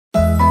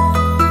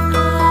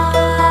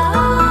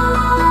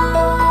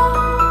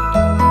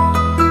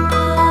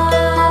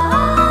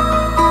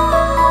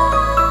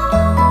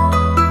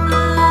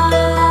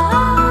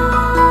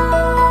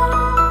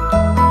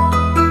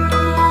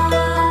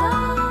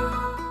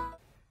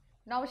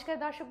নমস্কার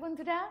দর্শক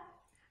বন্ধুরা,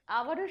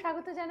 আবারও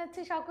স্বাগত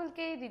জানাচ্ছি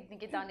সকলকে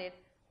হৃদনিকেতনের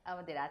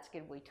আমাদের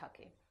আজকের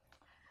বৈঠকে।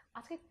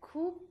 আজকে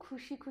খুব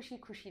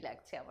খুশি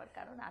লাগছে আমার,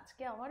 কারণ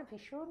আজকে আমার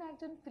ভীষণ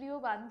একজন প্রিয়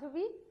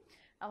বান্ধবী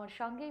আমার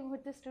সঙ্গে এই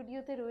মুহূর্তে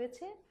স্টুডিওতে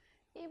রয়েছে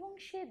এবং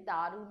সে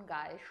দারুণ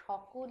গায়।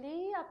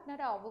 সকলেই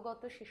আপনারা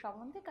অবগত সে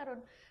সম্বন্ধে, কারণ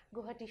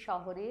গুয়াহাটি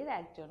শহরের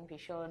একজন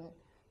ভীষণ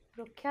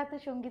প্রখ্যাত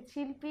সঙ্গীত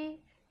শিল্পী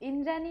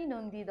ইন্দ্রাণী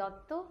নন্দী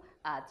দত্ত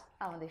আজ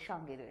আমাদের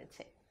সঙ্গে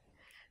রয়েছে।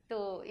 তো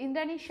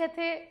ইন্দ্রাণীর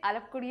সাথে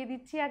আলাপ করিয়ে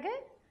দিচ্ছি, আগে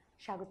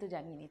স্বাগত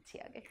জানিয়ে নিচ্ছি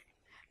আগে।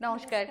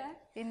 নমস্কার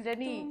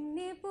इंद्रानी।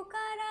 तुमने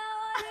पुकारा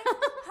और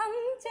हम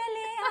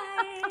चले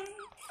आए,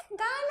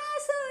 गाना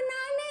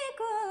सुनाने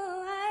को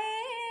आए।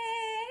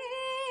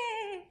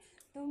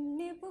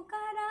 तुमने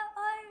पुकारा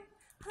और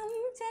हम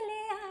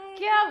चले आए।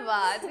 क्या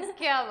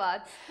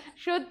बात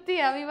সত্যি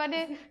আমি মানে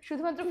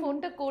শুধুমাত্র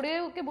ফোনটা করে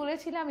ওকে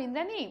বলেছিলাম,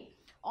 ইন্দ্রাণী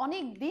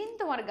অনেক দিন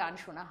তোমার গান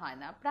শোনা হয়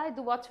না। প্রায়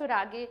 2 বছর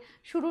আগে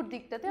শুরুর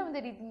দিকটাতে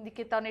আমাদের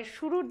হৃদনিকেতনের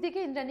শুরুর দিকে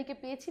ইন্দ্রাণীকে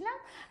পেয়েছিলাম,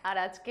 আর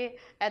আজকে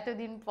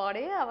এতদিন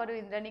পরে আবারও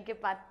ইন্দ্রাণীকে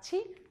পাচ্ছি।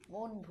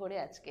 মন ভরে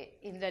আজকে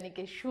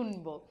ইন্দ্রাণীকে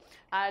শুনবো।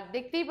 আর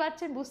দেখতেই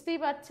পাচ্ছেন, বুঝতেই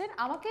পাচ্ছেন,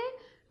 আমাকে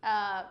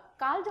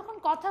কাল যখন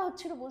কথা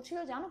হচ্ছিল বলছিল,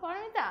 জানো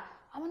পারমিতা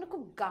আমার না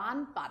খুব গান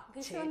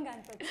পাচ্ছে।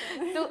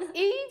 তো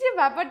এই যে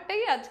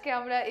ব্যাপারটাই আজকে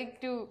আমরা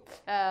একটু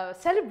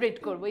সেলিব্রেট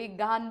করবো, এই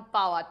গান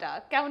পাওয়াটা।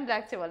 কেমন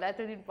লাগছে বলো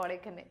এতদিন পরে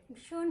এখানে?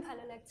 ভীষণ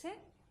ভালো লাগছে,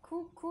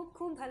 খুব খুব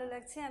খুব ভালো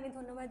লাগছে। আমি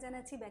ধন্যবাদ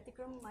জানাচ্ছি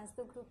ব্যতিক্রম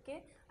মাসদো গ্রুপকে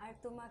আর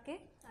তোমাকে।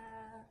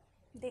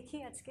 দেখি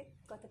আজকে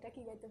কতটা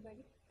কি গাইতে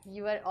পারি।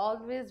 You are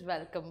always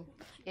welcome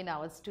in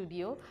our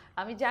studio.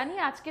 আমি জানি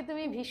আজকে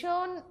তুমি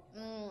ভীষণ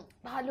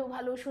ভালো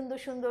ভালো সুন্দর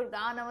সুন্দর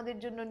গান আমাদের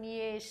জন্য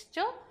নিয়ে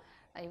এসছো,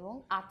 এবং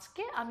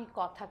আজকে আমি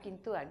কথা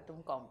কিন্তু একদম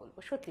কম বলবো,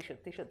 সত্যি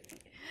সত্যি সত্যি।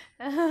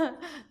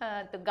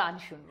 তো গান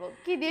শুনবো,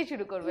 কি দিয়ে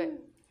শুরু করবে?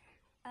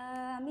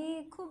 আমি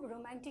খুব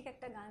রোমান্টিক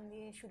একটা গান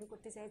দিয়ে শুরু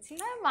করতে চাইছি।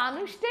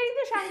 মানুষটাই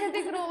তো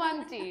সাংঘাতিক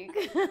রোমান্টিক,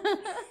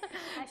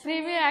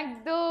 প্রেমে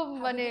একদম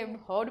মানে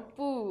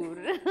ভরপুর।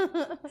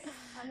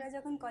 আমরা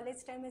যখন কলেজ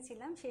টাইমে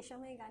ছিলাম সেই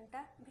সময় গানটা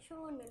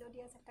ভীষণ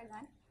মেলোডিয়াস একটা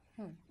গান।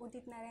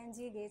 উদিত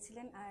নারায়ণজি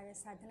গেয়েছিলেন আর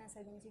সাধনা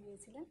সাগমজি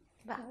গেয়েছিলেন।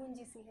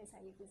 গুঞ্জি সি হে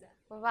সারি পূজা।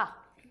 বাহ,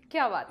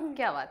 क्या बात।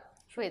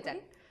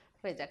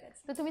 হয়ে যাক।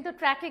 তো তুমি তো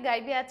ট্র্যাকে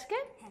গাইবে আজকে?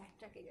 হ্যাঁ,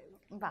 ট্র্যাকে গাইবো।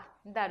 বাহ,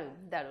 দারুণ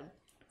দারুণ।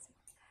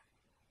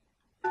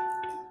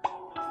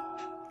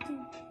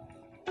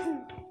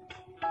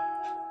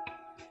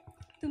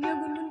 তুমিও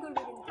গুনগুন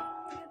করবে কিন্তু,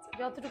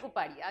 যতটুকু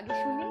পারি। আগে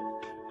শুনি।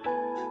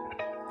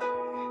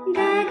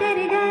 গা গা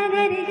রে গা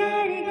গা রে গা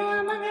রে গা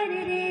মা গা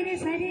রে রে রে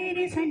সা রে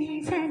রে সা নি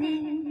সা নি,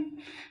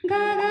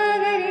 গা গা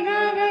গা রে গা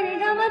গা রে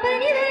গা মা পা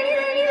নি রে নি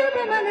রে নি রে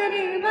পা মা গা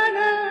রে মা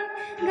গা,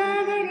 গা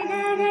গা রে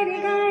গা গা রে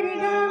গা রে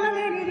গা মা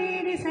গা রে রে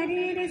রে সা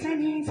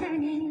নি সা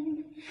নি,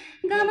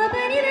 গা মা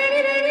পা নি রে নি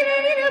রে নি রে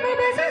নি রে পা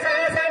পা সা সা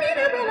সা নি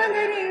রে পা মা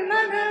গা রে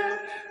মা গা,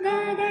 গা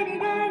গা রে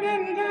গা গা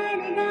রে গা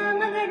রে গা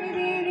মা গা রে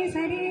রে রে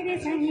সা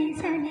নি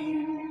সা নি,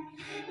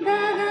 গা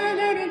গা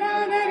গা রে গা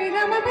গা রে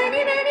গা মা পা নি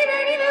রে নি রে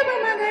নি রে পা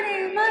মা গা রে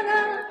মা গা,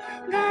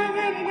 গা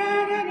গা রে গা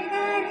গা রে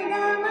গা রে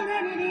গা মা গা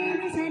রে রে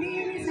রে সা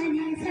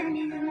নি সা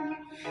নি,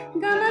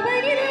 গা মা পা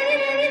নি রে নি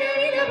রে নি রে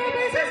নি রে পা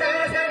পা সা সা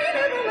সা নি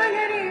রে পা মা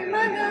গা রে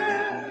মা গা।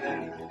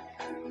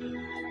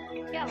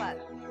 क्या बात।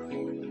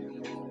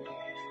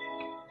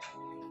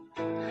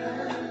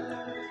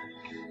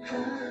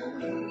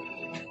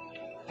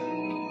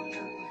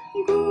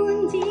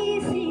 गूंजी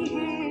सी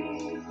है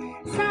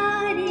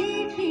सारी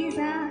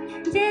फिजा,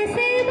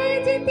 जैसे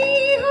बजती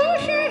हो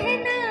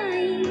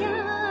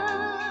शहनाइयाँ,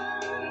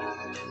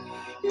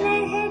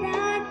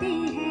 लहराती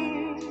है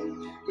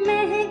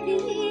महकी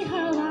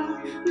हवा,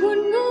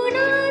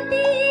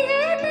 गुनगुनाती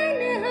है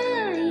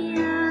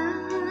तन्हाइयाँ,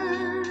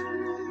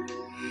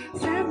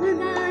 सब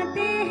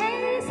गाते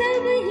हैं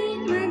सब ही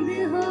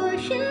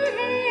मदहोश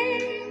है,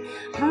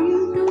 हम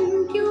तुम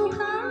क्यों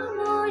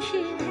खामोश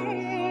है,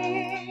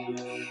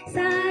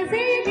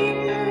 साज़े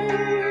दिल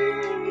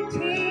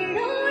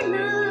छेड़ो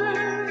ना,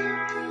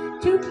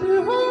 चुप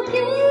हो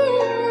क्यों,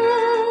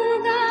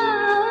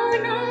 गाओ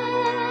ना,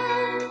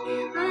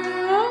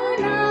 आओ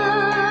ना,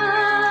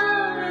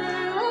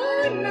 आओ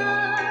ना,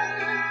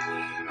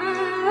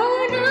 आओ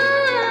ना,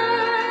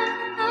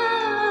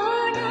 आओ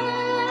ना,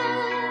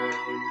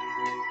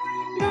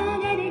 गा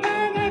गा रे गा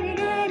गा रे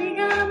गा रे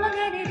गा मा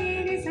गा रे रे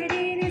रे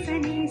सा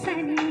नी सा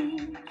नी,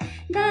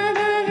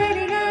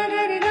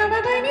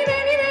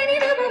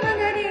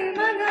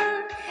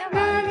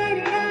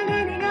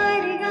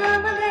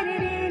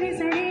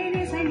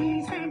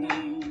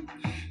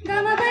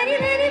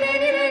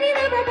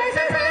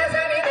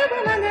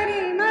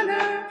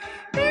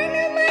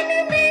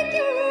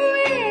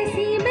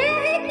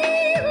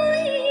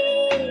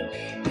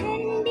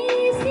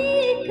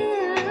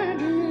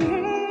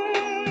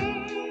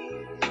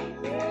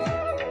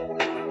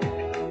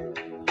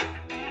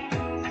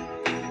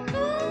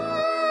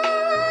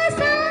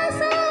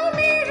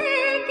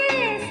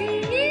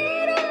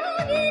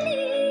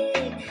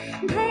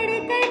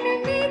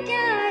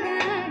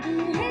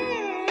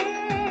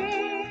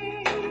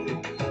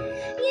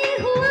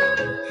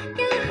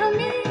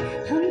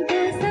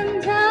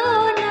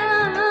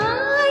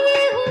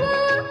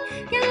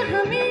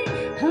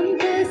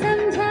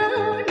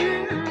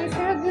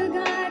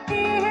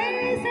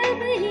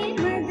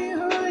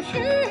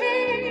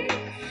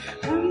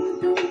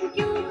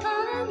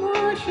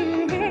 खामोश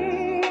है,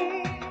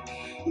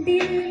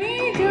 दिल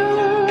में जो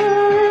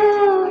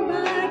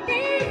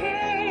बातें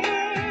हैं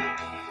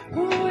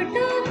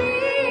होठों पे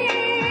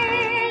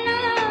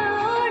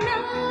लाओ ना,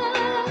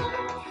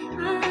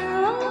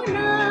 आओ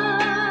ना,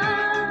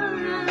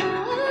 आओ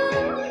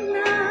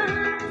ना,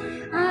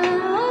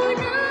 आओ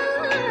ना,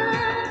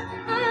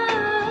 आओ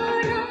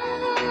ना।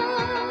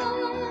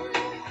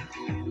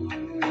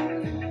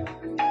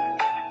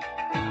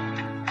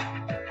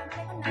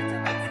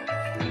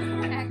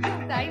 একদম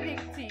তাই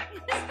দেখছি।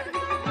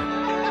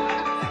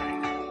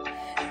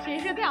 সেই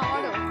সাথে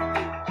আমারও।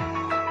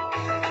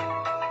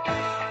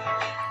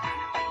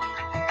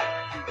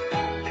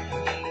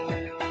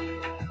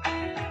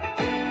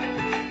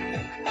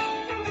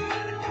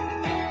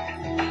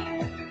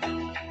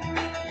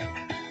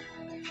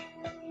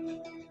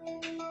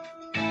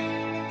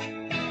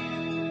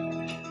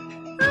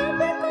 अब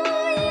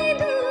कोई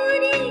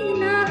दूरी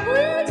ना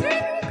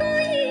उलझन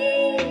कोई,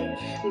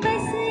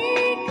 बस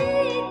एक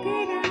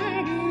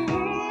इकरार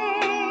है।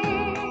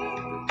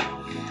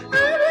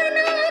 अब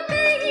ना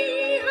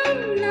कहीं हम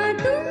ना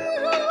तुम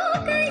हो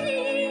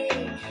कहीं,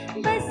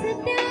 बस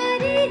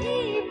प्यार ही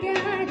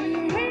प्यार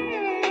है।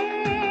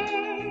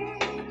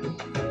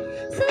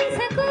 सुन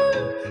सको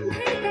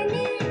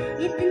धड़कने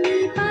इतनी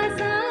पास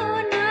आओ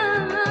ना,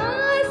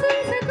 सुन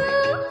सको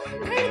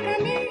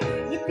धड़कने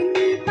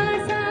इतनी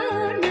पास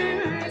आओ ना।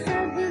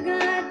 सब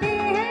गाते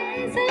हैं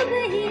सब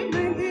ही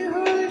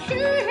मदहोश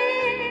है,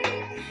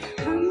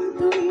 हम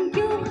तुम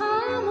क्यों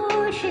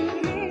खामोश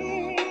हैं।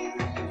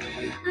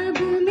 अब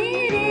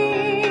मेरे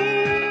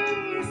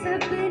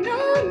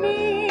सपनों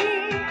में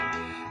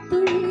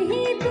तुम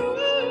ही तुम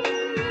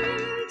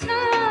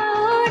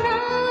छाओ ना,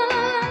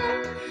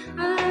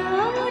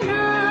 आओ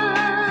ना,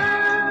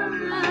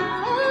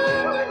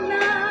 आओ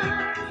ना,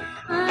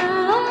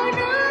 आओ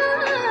ना,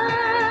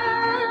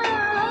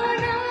 आओ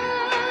ना।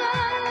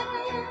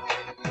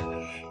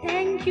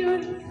 Thank you.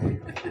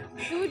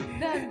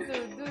 দুর্দান্ত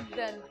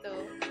দুর্দান্ত,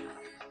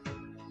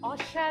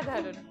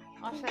 অসাধারণ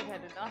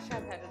অসাধারণ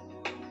অসাধারণ।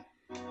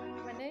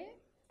 মানে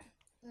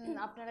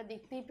আপনারা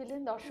দেখতেই পেলেন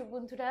দর্শক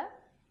বন্ধুরা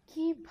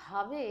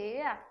কিভাবে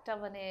একটা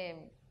মানে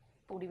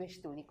পরিবেশ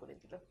তৈরি করে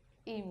দিল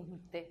এই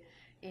মুহূর্তে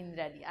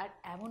ইন্দ্রাণী। আর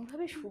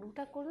এমনভাবে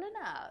শুরুটা করলে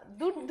না,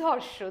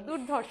 দুর্ধর্ষ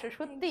দুর্ধর্ষ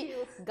সত্যি।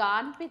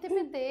 গান পেতে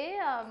পেতে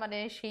মানে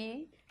সেই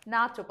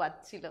নাচও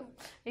পাচ্ছিল।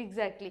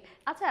 এক্স্যাক্টলি।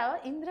 আচ্ছা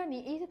ইন্দ্রাণী,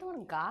 এই যে তোমার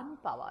গান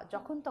পাওয়া,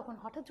 যখন তখন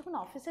হঠাৎ যখন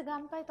অফিসে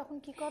গান পাই তখন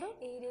কি করো?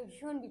 এই রে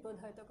ভীষণ বিপদ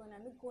হয় তখন।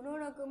 আমি কোনো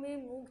রকমে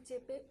মুখ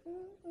চেপে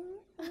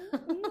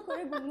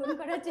করে গুনগুন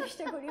করার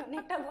চেষ্টা করি,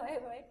 অনেকটা ভয়ে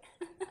ভয়ে।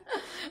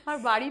 আর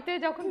বাড়িতে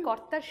যখন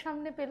কর্তার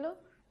সামনে পেলো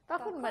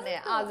তখন মানে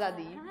তো,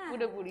 আজাদি হ্যাঁ।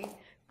 পুরোপুরি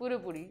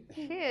পুরোপুরি।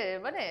 সে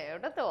মানে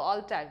ওটা তো অল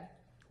টাইম।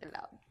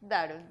 দারুণ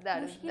দারুণ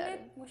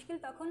দারুণ। মুশকিল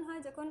তখন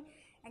হয় যখন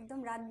একদম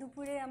রাত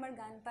দুপুরে আমার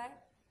গান পায়,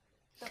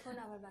 তখন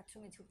আমার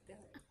বাথরুমে ঝুঁকতে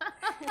হয়।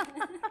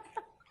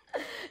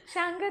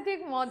 সাংঘাতিক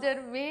মজার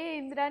মেয়ে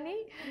ইন্দ্রাণী।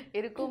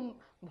 এরকম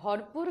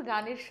ভরপুর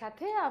গানের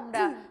সাথে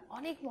আমরা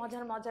অনেক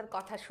মজার মজার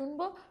কথা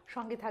শুনবো।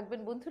 সঙ্গে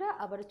থাকবেন বন্ধুরা।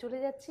 আবার চলে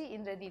যাচ্ছি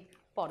ইন্দ্রাণীর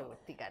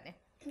পরবর্তী গানে।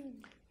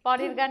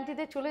 পরের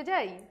গানটিতে চলে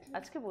যাই।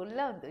 আজকে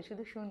বললাম তো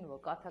শুধু শুনবো,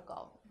 কথা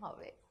কম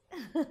হবে।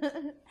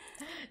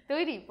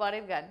 তৈরি?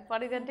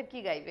 পরের গানটা কি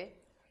গাইবে?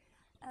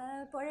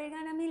 পরের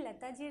গান আমি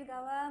লতাজির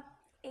গাওয়া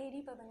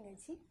এরি পবন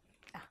গাইছি।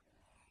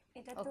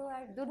 এটা তো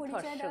আর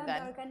পরিচয় দেওয়ার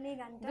দরকার নেই।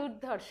 গানটা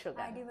দুর্ধর্ষ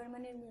গান, আর ডি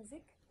বর্মনের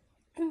মিউজিক।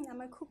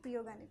 আমার খুব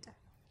প্রিয় গান এটা।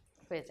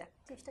 হয়ে যাক,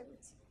 চেষ্টা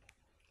করছি।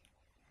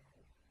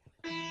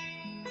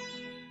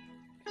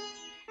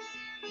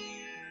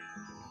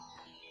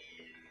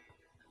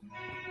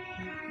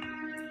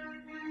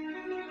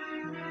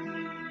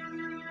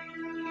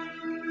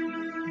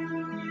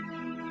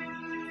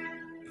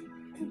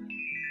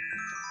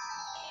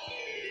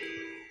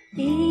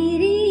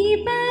 तेरी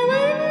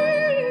पवन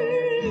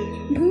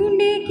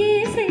ढूंढे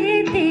किसे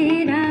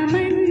तेरा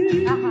मन,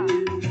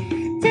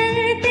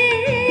 चलते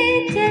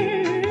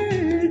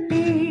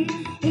चलते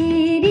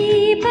तेरी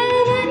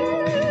पवन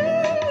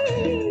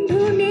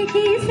ढूंढे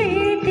किसे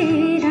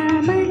तेरा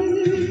मन,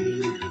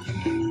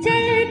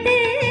 चलते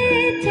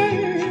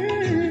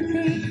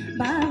चलते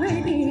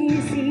बावरी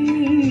सी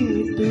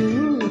तू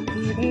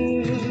फिरे,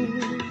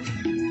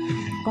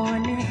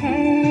 कौन है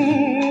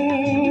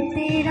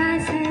तेरा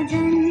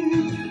सजन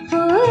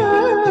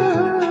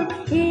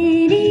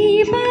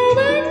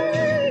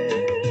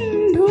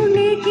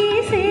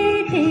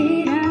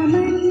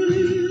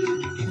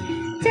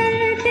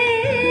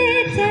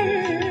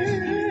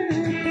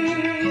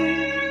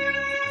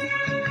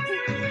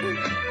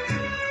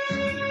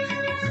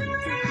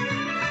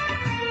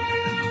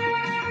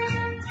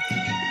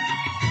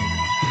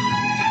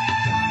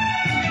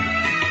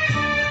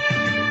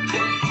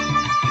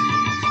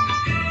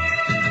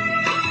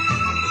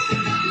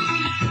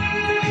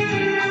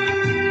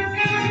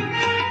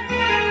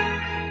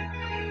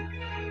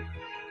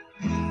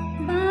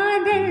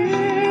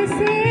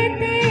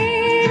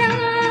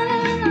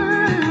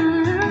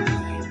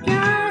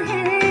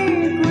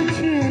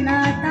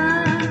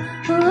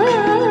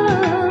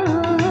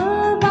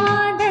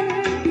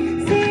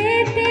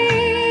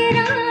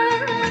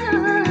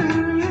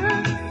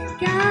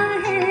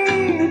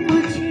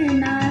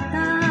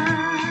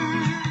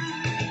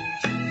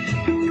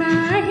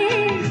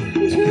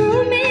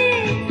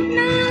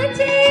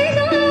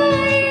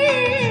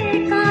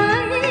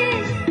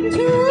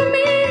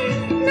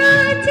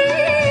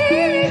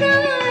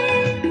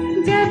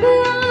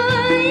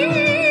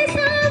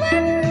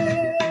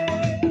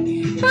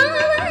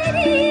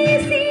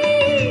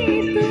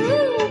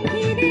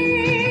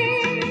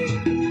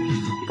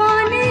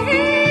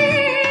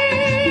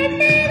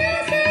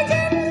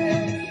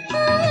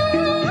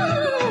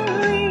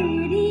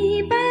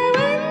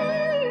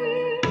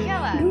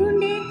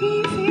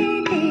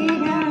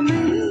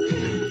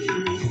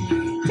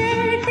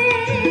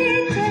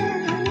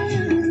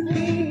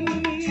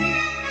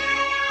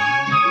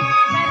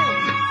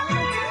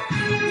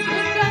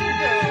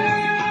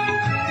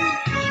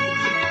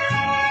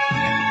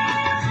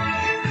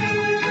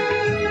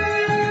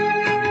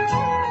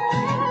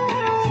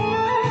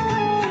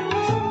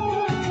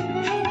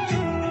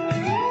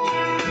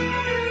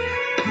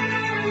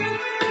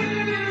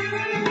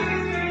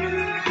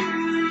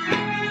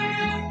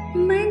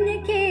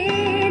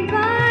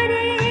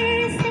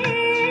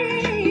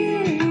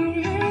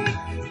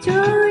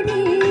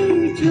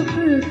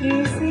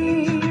कैसे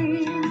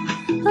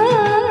ओ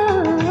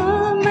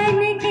मन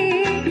के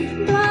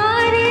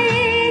द्वारे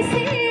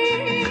से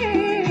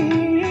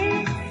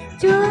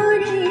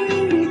चोरी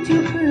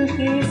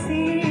चुपके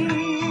से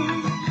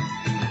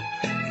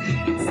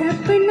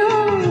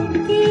सपनों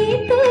की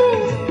तू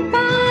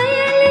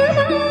पायल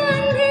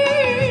बांधे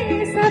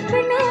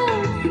सपनों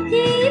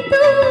की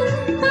तू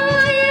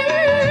पायल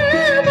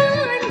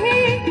बांधे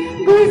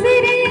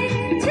गुजरे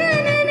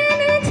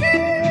छनन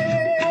छन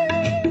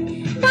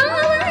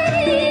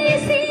बावरी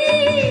सी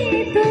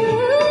तू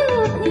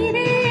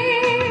फिरे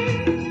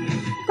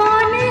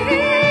कौन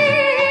है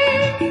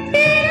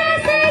तेरा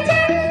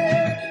सजन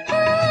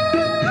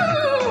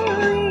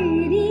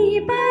मेरी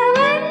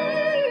पवन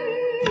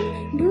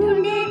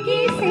ढूंढे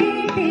किसे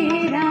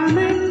तेरा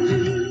मन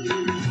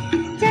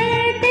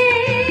चलते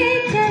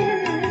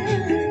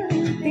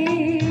चलते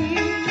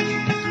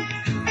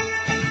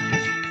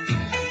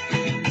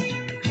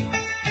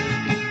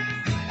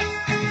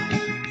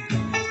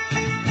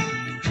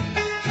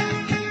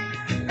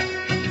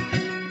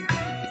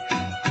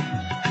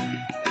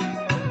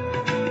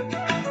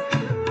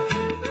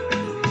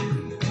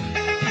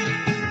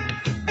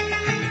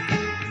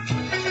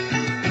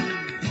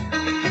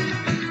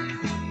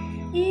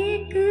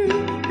एक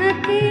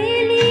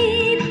अकेली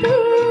तू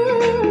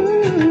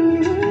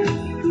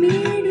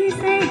मेरी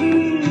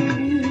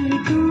सहेली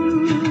तू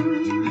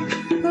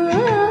ओ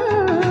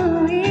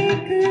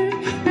एक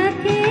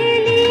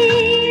अकेली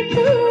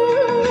तू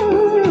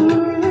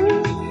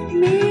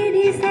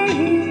मेरी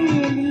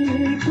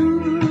सहेली तू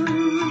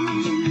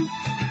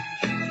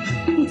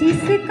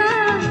जिसका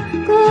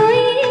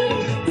कोई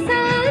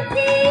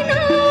साथी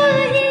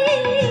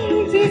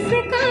नहीं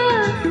जिसका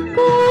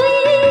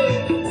कोई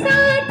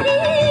साथी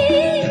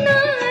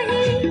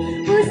नहीं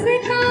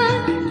उसका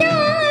क्या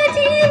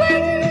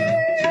जीवन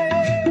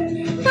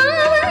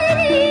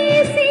बावरी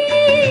सी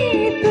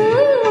तू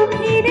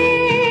फिरे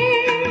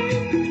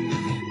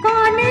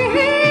कौन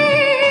है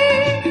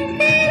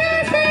तेरा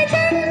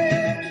सजन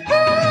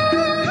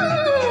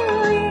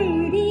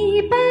मेरी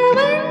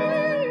पवन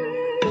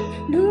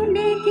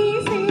ढूंढे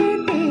किसे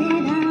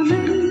तेरा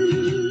मन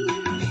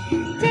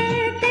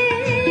चलते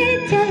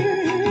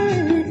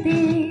चलते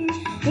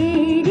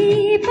तेरी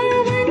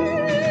पवन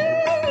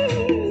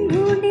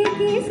ढूंढे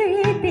किसे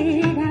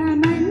तेरा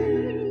मन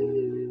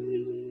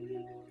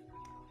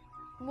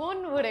মন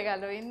ভরে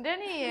গেল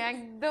ইন্দ্রাণী,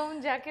 একদম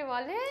যাকে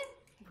বলে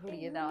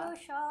ভরিয়ে দেওয়া। এগুলো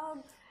সব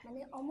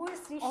মানে অমর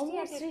সৃষ্টি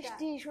অমর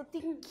সৃষ্টি, সত্যি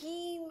কি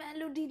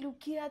মেলোডি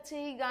লুকিয়ে আছে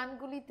এই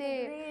গানগুলিতে।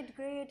 Great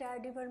great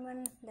RD. বর্মন,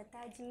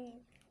 লতাজি।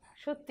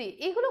 সত্যি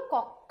এগুলো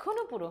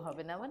কখনো পুরো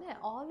হবে না, মানে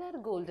অল আর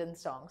গোল্ডেন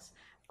সংস,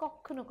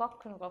 কখনো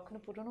কখনো কখনো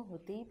পুরনো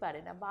হতেই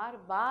পারে না।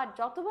 বারবার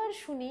যতবার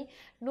শুনি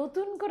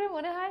নতুন করে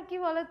মনে হয় কি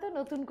বলতো,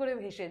 নতুন করে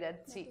ভেসে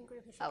যাচ্ছি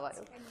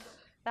আবারও।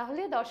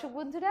 তাহলে দর্শক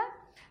বন্ধুরা,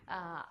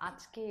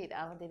 আজকের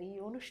আমাদের এই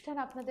অনুষ্ঠান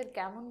আপনাদের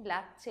কেমন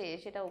লাগছে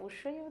সেটা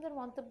অবশ্যই আমাদের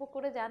মন্তব্য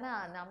করে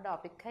জানান, আমরা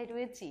অপেক্ষায়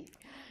রয়েছি।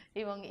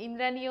 এবং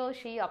ইন্দ্রাণীও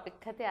সেই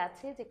অপেক্ষাতে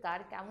আছে যে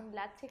কার কেমন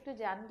লাগছে একটু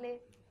জানলে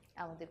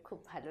আমাদের খুব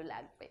ভালো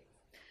লাগবে।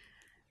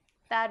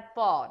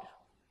 তারপর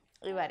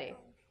এবারে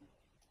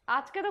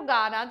আজকে তো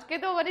গান, আজকে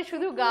তো মানে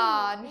শুধু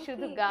গান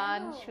শুধু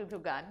গান শুধু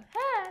গান।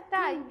 হ্যাঁ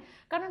তাই,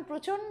 কারণ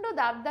প্রচণ্ড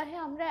দাবদাহে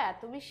আমরা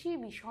এত বেশি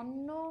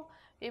বিষণ্ণ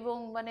এবং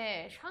মানে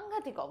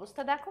সাংঘাতিক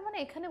অবস্থা। দেখো মানে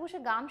এখানে বসে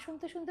গান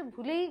শুনতে শুনতে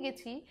ভুলেই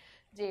গেছি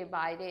যে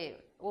বাইরে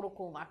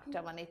ওরকম একটা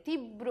মানে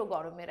তীব্র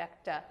গরমের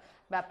একটা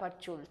ব্যাপার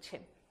চলছে।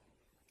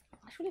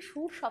 আসলে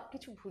সুর সব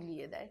কিছু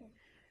ভুলিয়ে দেয়,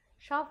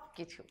 সব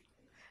কিছু।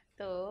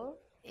 তো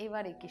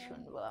এবারে কি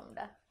শুনবো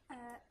আমরা?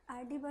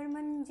 আর.ডি.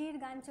 বর্মনজির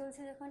গান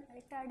চলছে যখন,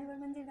 আরেকটা আর.ডি.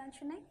 বর্মনজির গান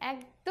শোনাই।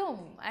 একদম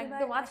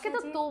একদম, আজকে তো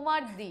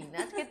তোমার দিন,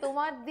 আজকে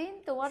তোমার দিন,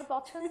 তোমার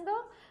পছন্দ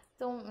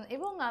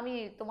এবং আমি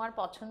তোমার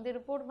পছন্দের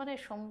উপর মানে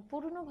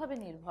সম্পূর্ণভাবে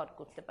নির্ভর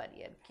করতে পারি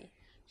আর কি,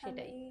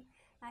 সেটাই।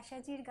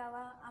 আশাজির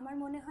গাওয়া আমার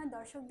মনে হয়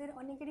দর্শকদের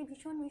অনেকেরই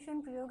ভীষণ ভীষণ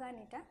প্রিয় গান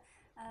এটা।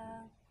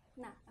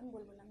 না আমি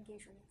বলবো না, আমি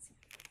গিয়ে শোনাচ্ছি।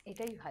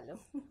 এটাই ভালো।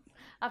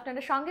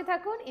 আপনারা সঙ্গে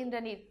থাকুন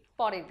ইন্দ্রাণীর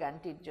পরের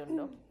গানটির জন্য,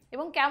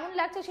 এবং কেমন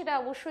লাগছে সেটা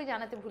অবশ্যই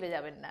জানাতে ভুলে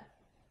যাবেন না।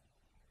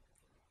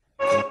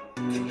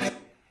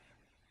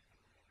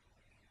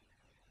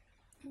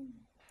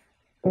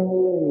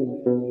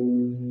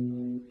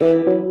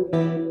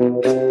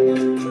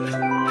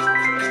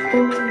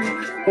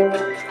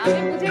 আমি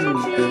বুঝে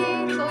গেছি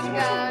কোন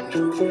গান,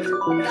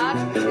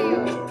 দারুণ প্রিয়।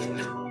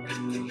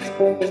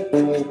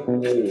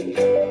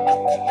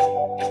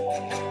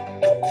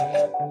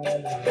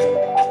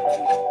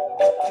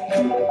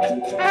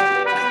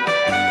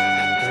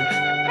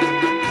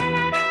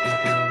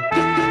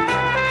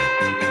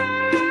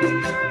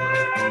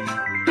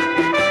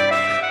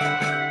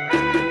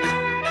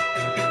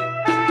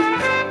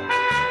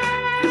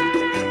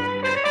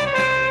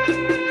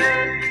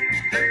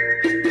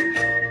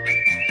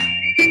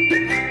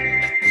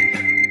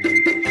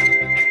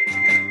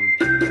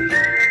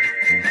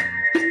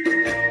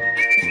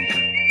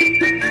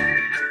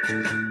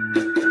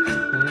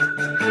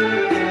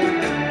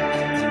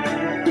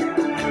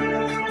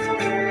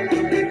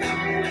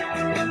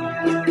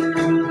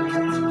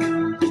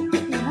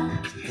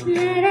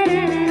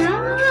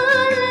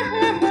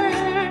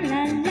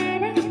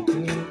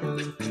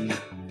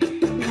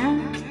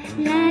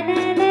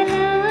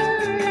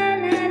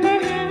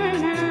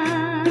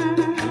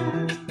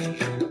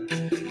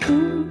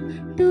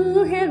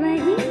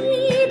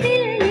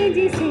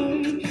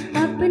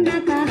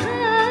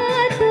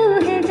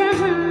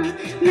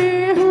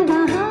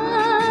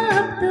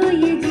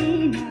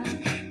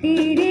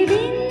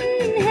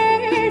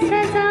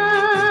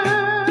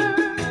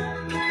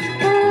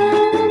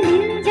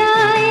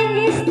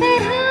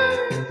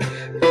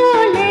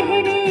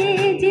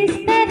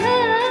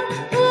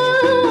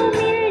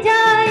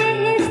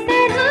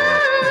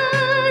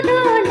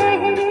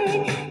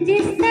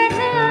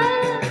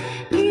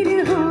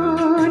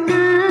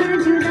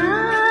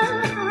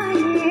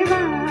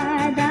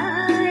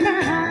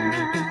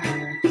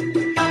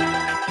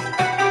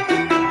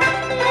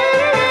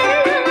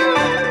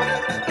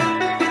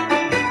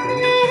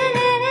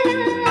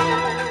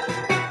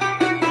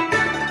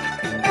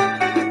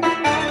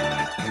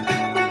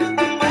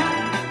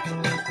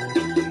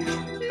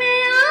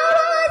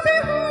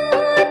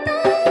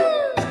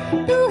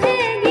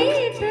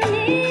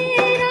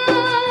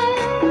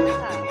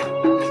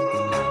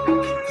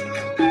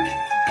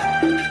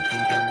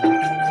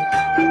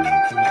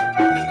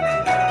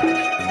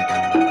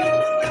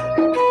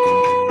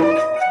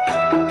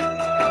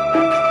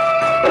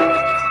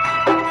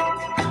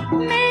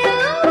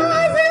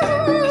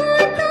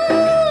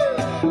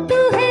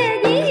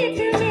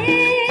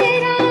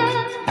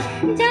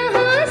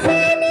 जहाँ से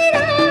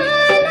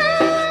निराला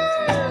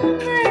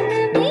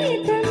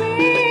मनमीत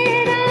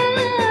मेरा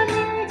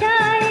मिल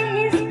जाए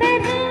इस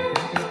तरह,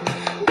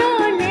 दो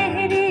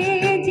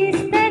लहरें जिस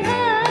तरह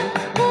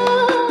वो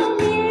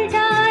मिल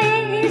जाए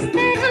इस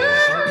तरह,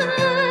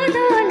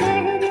 दो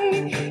लहरें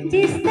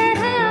जिस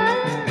तरह,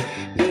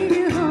 फिर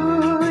हो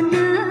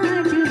ना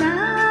जुदा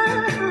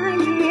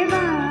ये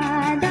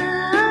वादा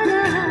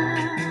रहा।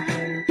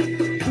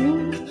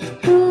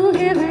 तू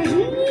है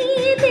वही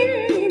दिल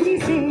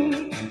जिसे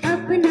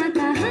अपना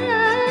कहा,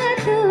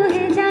 तू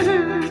है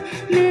जहाँ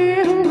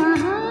मैं हूँ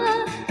वहाँ,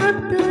 अब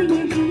तो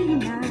ये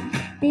जीना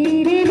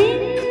तेरे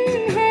बिन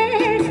है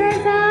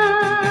सजा।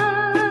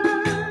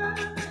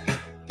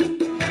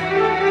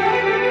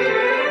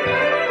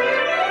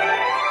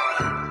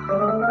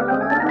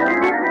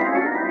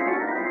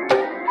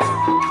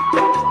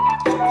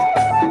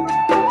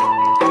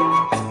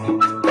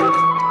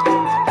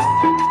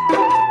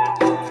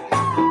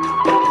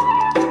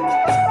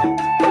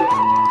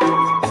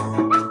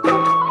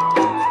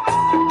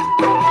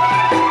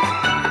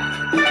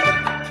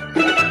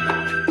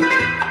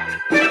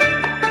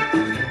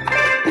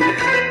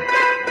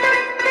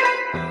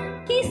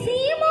 किसी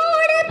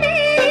मोड़ पे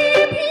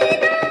भी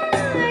ना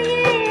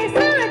ये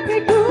साथ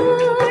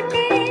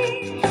टूटे,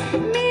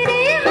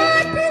 मेरे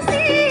हाथ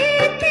से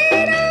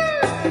तेरा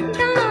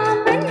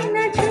दामन न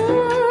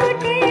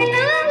छूटे।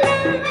 ला ला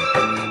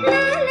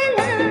ला ला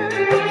ला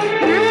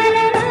ला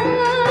ला ला।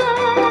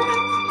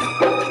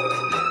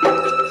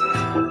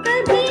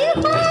 कभी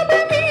ख्वाब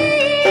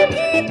में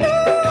भी तू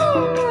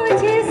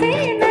मुझसे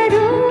न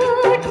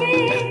रूठे,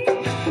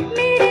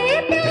 मेरे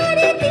प्यार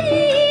की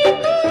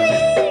कोई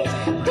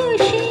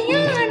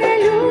खुशियाँ न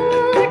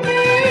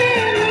लूटे।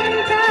 मिल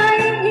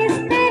जाए इस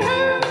तरह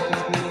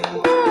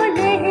दो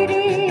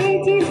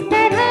लहरें जिस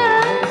तरह,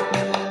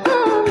 ओ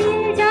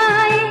मिल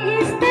जाए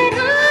इस तरह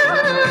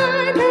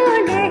दो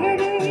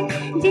लहरें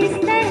जिस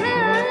तरह,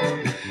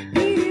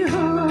 फिर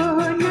हो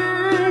ना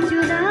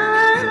जुदा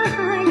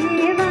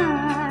ये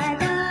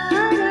वादा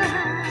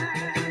रहा।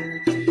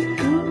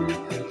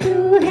 तू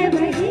है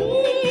वही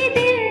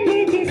दिल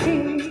जिसे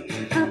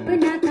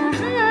अपना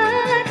कहा,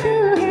 तू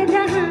है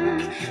जहाँ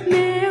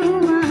मैं हूँ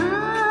वहाँ,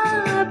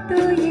 अब तो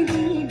ये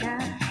जीना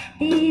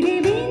तेरे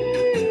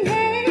बिन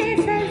है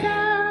सजा।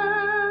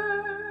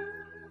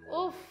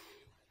 উফ,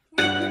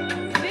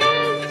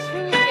 দিল ছু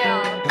গয়া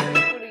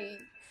পুরোপুরি।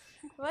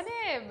 মানে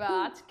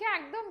আজকে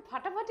একদম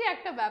ফাটাফাটি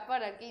একটা ব্যাপার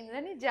আর কি,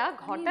 ইন্দ্রাণী যা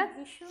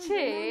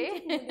ঘটাচ্ছে।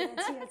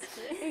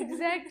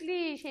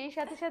 এক্স্যাক্টলি, সেই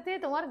সাথে সাথে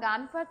তোমার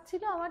গান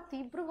পাচ্ছিল, আমার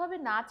তীব্রভাবে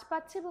নাচ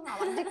পাচ্ছে, এবং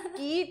আমার যে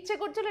কি ইচ্ছে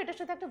করছিল এটার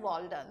সাথে একটা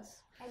বল ডান্স।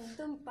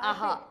 একদম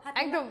আহা, perfect,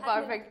 একদম হাতে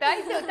পারফেক্ট, তাই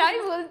তো, তাই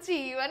বলছি।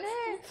 মানে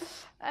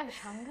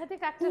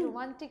সাংঘাতিক একটা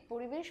রোমান্টিক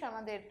পরিবেশ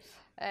আমাদের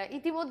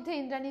ইতিমধ্যে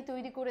ইন্দ্রাণী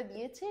তৈরি করে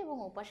দিয়েছে, এবং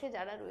ওপাশে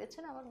যারা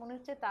রয়েছেন আমার মনে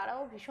হচ্ছে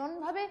তারাও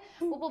ভীষণভাবে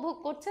উপভোগ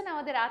করছেন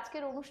আমাদের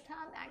আজকের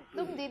অনুষ্ঠান।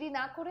 একদম দেরি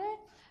না করে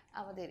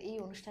আমাদের এই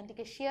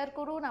অনুষ্ঠানটিকে শেয়ার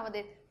করুন,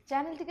 আমাদের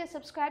চ্যানেলটিকে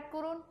সাবস্ক্রাইব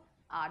করুন,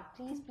 আর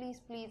প্লিজ প্লিজ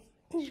প্লিজ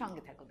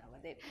সঙ্গে থাকুন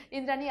আমাদের।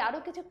 ইন্দ্রাণী আরও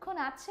কিছুক্ষণ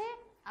আছে,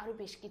 আরও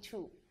বেশ কিছু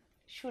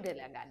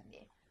সুরেলা গান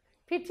নিয়ে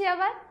ফিরছি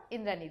আবার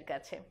ইন্দ্রাণীর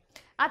কাছে।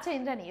 আচ্ছা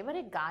ইন্দ্রাণী,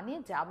 এবারে গানে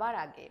যাবার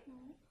আগে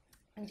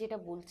যেটা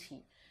বলছি,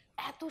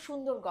 এত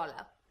সুন্দর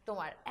গলা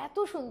তোমার, এত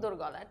সুন্দর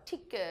গলা,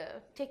 ঠিক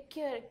টেক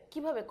কেয়ার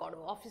কিভাবে করো?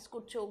 অফিস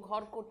করছো,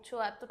 ঘর করছো,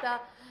 এতটা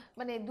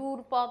মানে দূর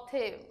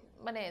পথে,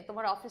 মানে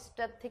তোমার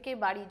অফিসটার থেকে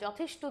বাড়ি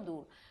যথেষ্ট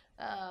দূর,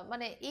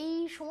 মানে এই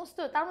সমস্ত,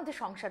 তার মধ্যে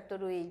সংসার তো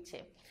রয়েইছে,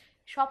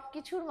 সব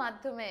কিছুর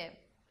মাধ্যমে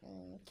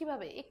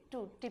কিভাবে একটু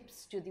টিপস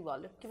যদি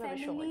বলো, কিভাবে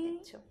সময়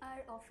দিচ্ছ? আর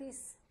অফিস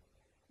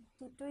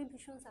দুটোই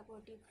ভীষণ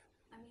সাপোর্টিভ,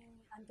 আমি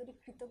আন্তরিক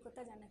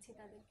কৃতজ্ঞতা জানাচ্ছি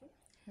তাদেরকে।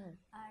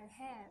 আর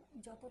হ্যাঁ,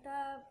 যতটা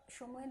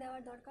সময়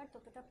দেওয়ার দরকার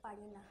ততটা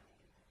পারি না,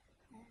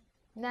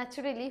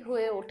 ন্যাচারালি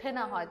হয়ে ওঠে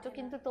না হয়তো,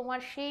 কিন্তু তোমার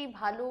সেই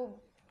ভালো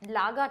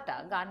লাগাটা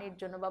গানের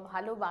জন্য বা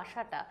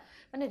ভালোবাসাটা,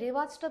 মানে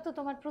রেওয়াজটা তো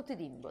তোমার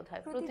প্রতিদিন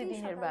বোধহয়,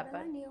 প্রতিদিনের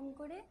ব্যাপার। নিয়ম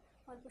করে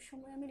অল্প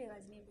সময় আমি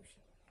রেওয়াজ নিয়ে বসি।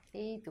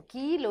 এই তো,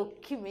 কি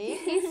লক্ষ্মী মেয়ে,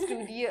 কি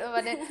স্টুডিও,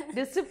 মানে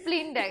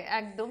ডিসিপ্লিনড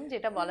একদম,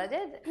 যেটা বলা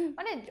যায়,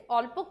 মানে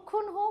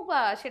অল্পক্ষণ হোক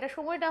বা সেটা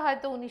সময়টা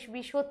হয়তো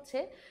 19-20 হচ্ছে,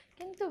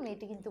 কিন্তু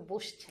মেয়েটি কিন্তু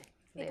বসছে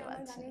রেওয়াজ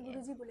নিয়ে। গানের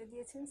গুরুজি বলে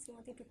দিয়েছেন,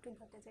 শ্রীমতী টুকটুক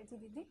ভট্টাচার্য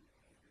দিদি,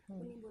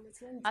 উনি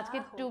বলেছিলেন আজকে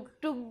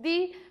টুকটুক দি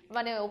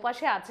মানে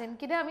ওপাশে আছেন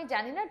কিনা আমি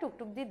জানি না,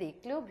 টুকটুক দি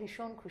দেখলেও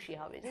ভীষণ খুশি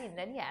হবে যে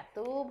ইন্দ্রাণী এত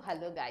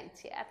ভালো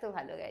গাইছে, এত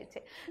ভালো গাইছে।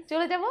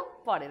 চলে যাব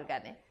পরের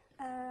গানে।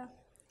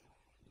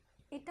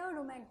 এটাও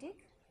রোমান্টিক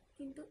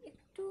কিন্তু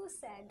একটু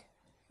স্যাড।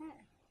 হ্যাঁ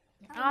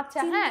আচ্ছা,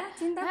 হ্যাঁ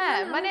হ্যাঁ,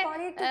 মানে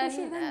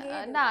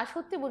না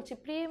সত্যি বলছি,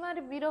 প্রেম আর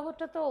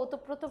বিরহটা তো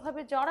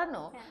ওতপ্রোতভাবে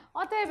জড়ানো,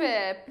 অতএব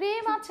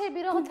প্রেম আছে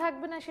বিরহ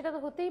থাকবে না সেটা তো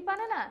হতেই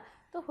পারে না,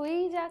 তো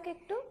হয়েই যাক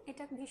একটু।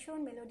 এটা ভীষণ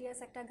মেলোডিয়াস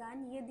একটা গান,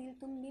 ইয়ে দিল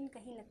তুম বিন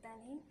কहीं लगता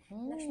नहीं,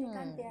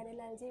 লক্ষ্মীকান্ত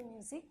প্যারেলাল জি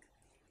মিউজিক,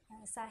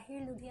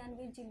 সাহির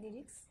লুধিয়ানভির জি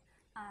লিরিক্স,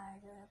 আর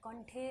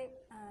কণ্ঠে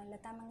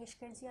লতা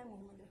মঙ্গেশকর জি আর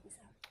মোহাম্মদ রফি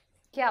সাহেব।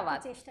 क्या बात,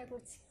 চেষ্টা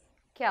করছি।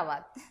 क्या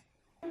बात।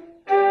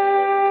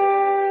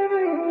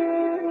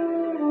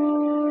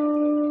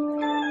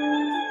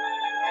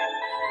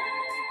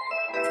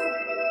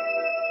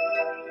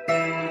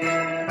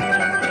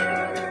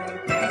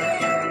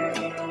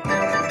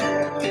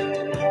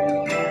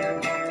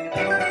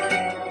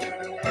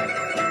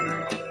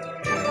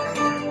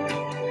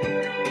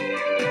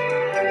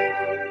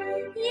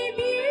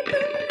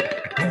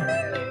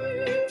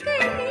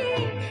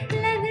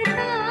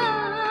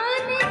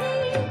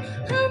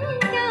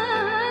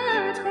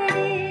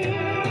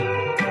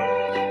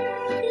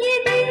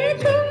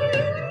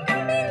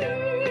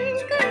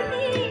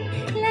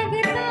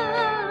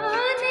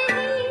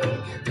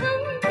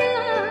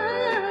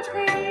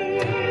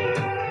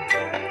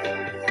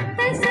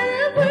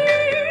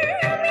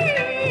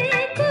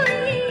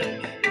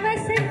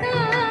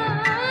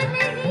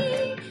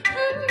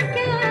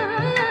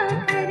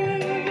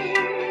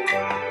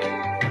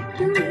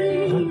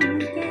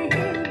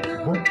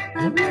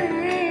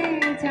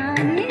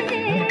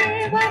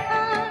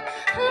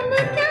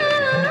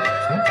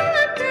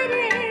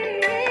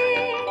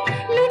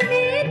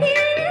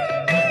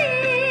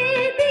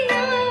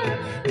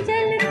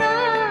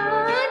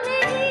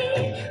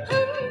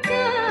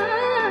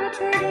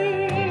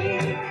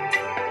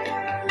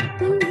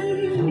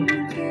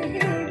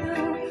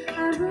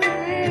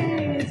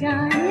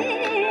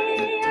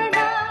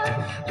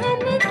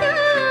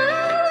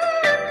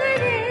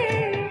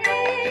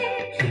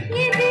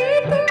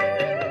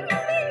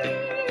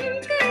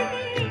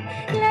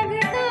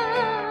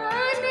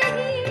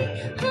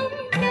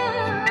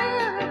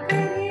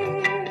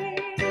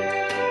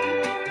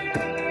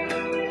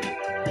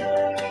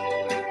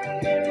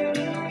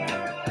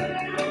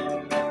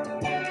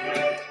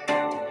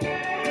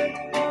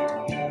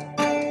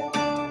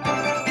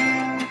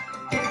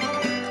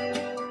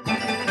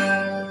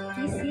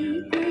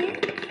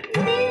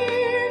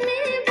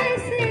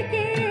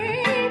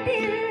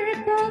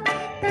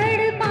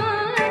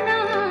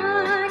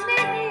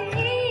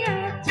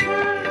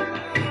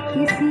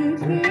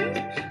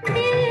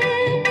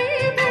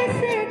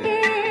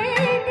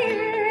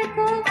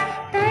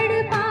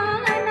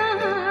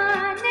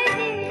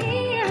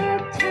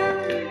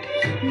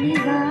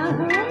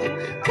 निगाहों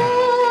को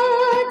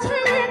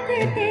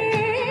झलकते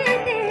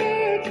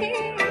देखे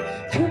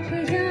छुप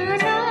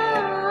जाना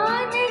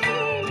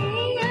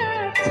नहीं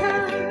अच्छा।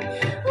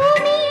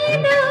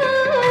 उम्मीदों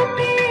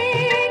के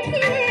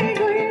खिले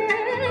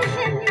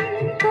गुलशन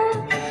को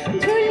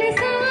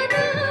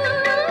झुलसाना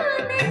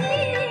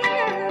नहीं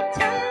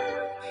अच्छा।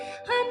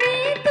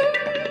 हमें तुम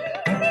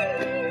बिन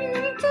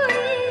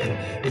कोई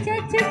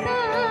जचता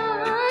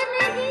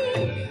नहीं,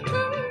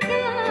 हम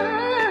क्या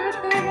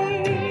करें।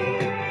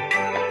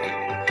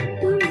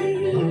 तुम ही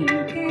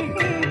कह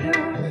दो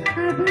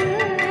अब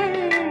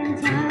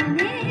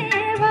जाने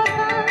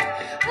वफा,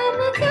 हम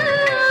क्या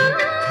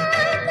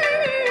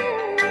करें।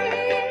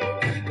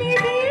 ये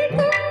दिल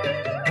तुम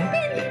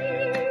बिन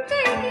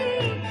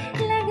कहीं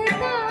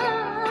लगता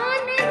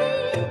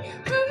नहीं,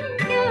 हम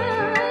क्या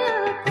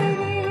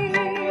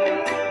करें।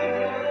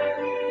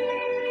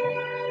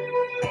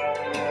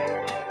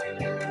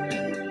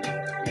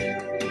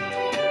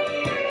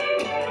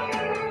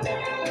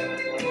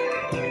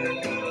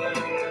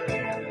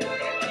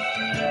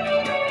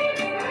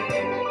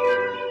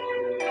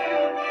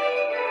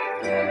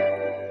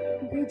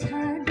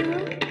 बुझा दो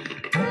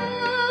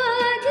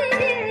आग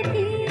दिल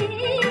की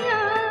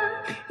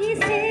आग,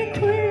 इसे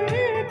खुल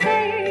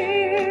कर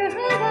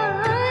हवा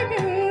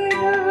दे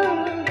दो।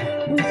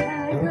 बुझा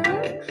दो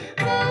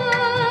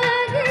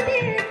आग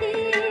दिल की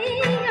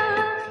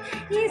आग,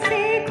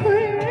 इसे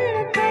खुल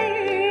कर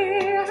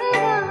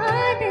हवा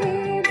दे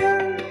दो।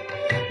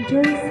 जो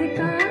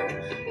इसका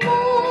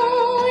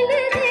मोल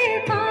दे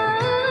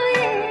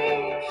पाए,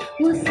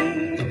 उसे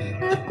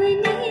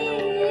अपनी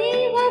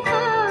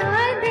वफा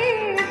दे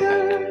दो।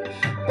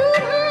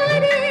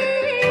 तुम्हारे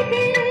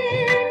दिल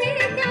में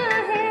क्या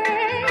है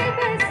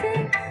बस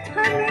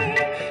हमें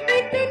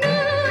इतना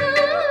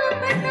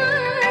बता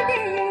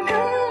दे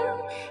दो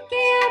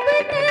कि अब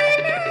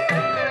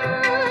तन्हा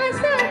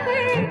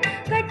सफर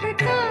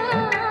कटता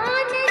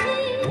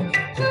नहीं,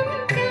 हम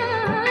क्या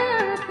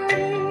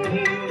करें।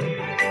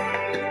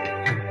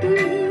 तुम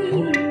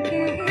ही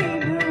कह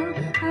दो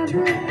अब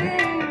है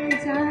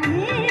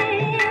जाने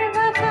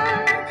वफा,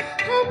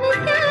 हम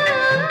क्या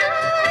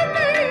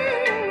करें।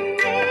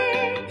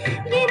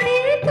 ये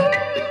दिल तुम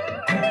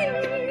बिन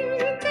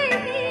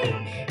कहीं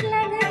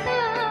लगता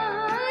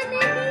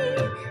नहीं,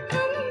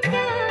 हम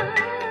क्या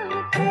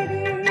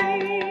करें।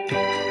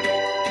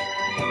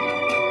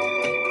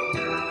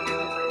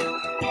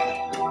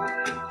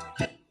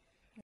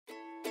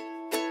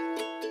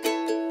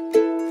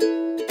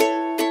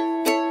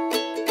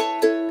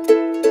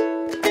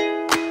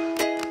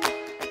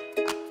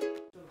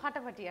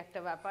 ফাটাফাটি একটা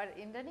ব্যাপার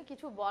ইন্দ্রাণী,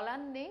 কিছু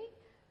বলার নেই।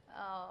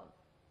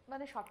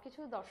 মানে সবকিছু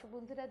দর্শক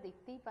বন্ধুরা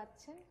দেখতেই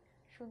পাচ্ছেন,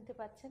 শুনতে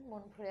পাচ্ছেন।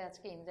 মন ভরে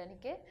আজকে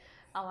ইন্দ্রাণীকে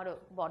আমারও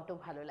বড্ড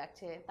ভালো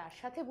লাগছে। তার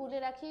সাথে বলে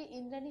রাখি,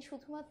 ইন্দ্রাণী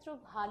শুধুমাত্র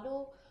ভালো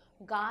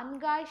গান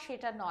গায়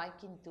সেটা নয়,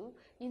 কিন্তু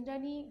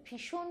ইন্দ্রাণী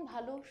ভীষণ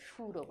ভালো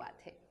সুরও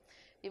বাঁধে।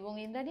 এবং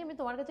ইন্দ্রাণী, আমি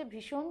তোমার কাছে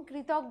ভীষণ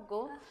কৃতজ্ঞ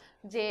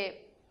যে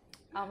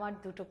আমার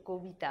দুটো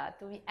কবিতা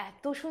তুমি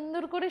এত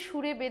সুন্দর করে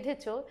সুরে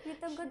বেঁধেছো।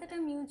 কৃতজ্ঞতাটা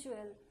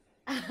মিউচুয়াল।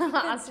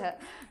 আচ্ছা,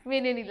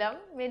 মেনে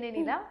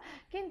নিলাম।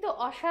 কিন্তু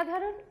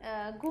অসাধারণ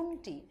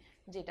গুণটি,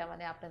 যেটা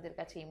মানে আপনাদের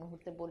কাছে এই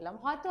মুহূর্তে বললাম,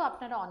 হয়তো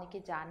আপনারা অনেকে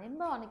জানেন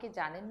বা অনেকে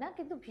জানেন না,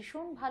 কিন্তু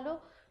ভীষণ ভালো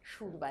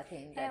সুর বাঁধে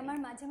ইন্দ্রাণী। আমার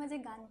মাঝে মাঝে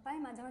গান পায়,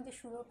 মাঝে মাঝে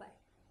সুরও পায়।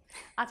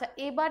 আচ্ছা,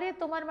 এবারে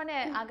তোমার মানে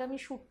আগামী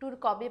শুটটুর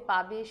কবে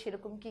পাবে,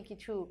 সেরকম কি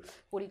কিছু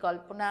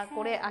পরিকল্পনা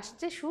করে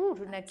আসছে সুর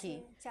নাকি?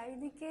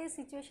 চারিদিকে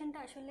সিচুয়েশনটা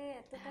আসলে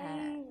এতটাই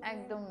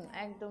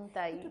একদম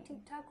তাই, একটু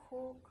ঠিকঠাক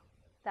হোক,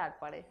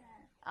 তারপরে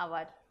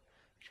আবার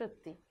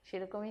সত্যি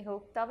সেরকমই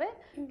হোক। তবে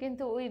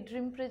কিন্তু ওই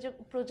ড্রিম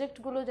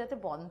প্রজেক্টগুলো যাতে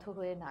বন্ধ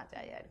হয়ে না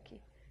যায় আর কি,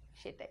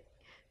 সেটাই।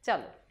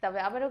 চলো তবে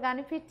আবারও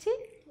গানে ফিরছি।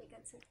 ঠিক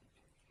আছে,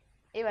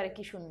 এবারে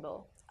কি শুনবো?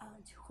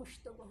 আজ খুশ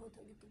তো বহুত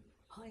হলি তুমি,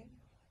 হয়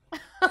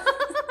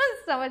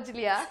समझ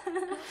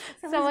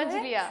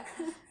लिया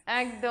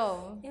একদম।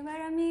 এবার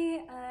আমি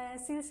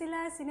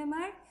সিলসিলা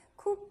সিনেমার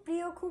খুব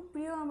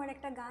প্রিয় আমার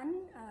একটা গান,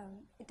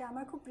 এটা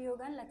আমার খুব প্রিয়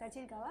গান,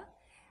 লতাজির গাওয়া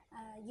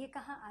ইয়ে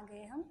কাহা আ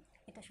গয়ে হাম,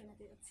 এটা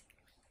শোনাতে যাচ্ছি।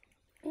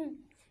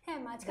 হ্যাঁ,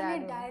 মাঝখানে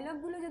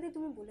ডায়লগগুলো যদি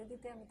তুমি বলে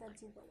দিতে, অমিতাভ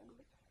জি বলেন।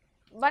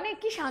 মানে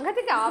কি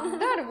সাংঘাতিক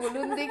আবদার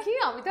বলুন দেখি।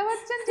 অমিতাভ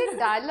বচ্চন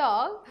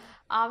ডায়লগ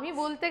আমি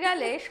বলতে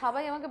গেলে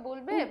সবাই আমাকে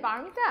বলবে,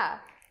 পারমিতা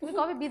তুমি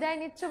কবে বিদায়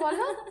নিচ্ছ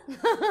বলো।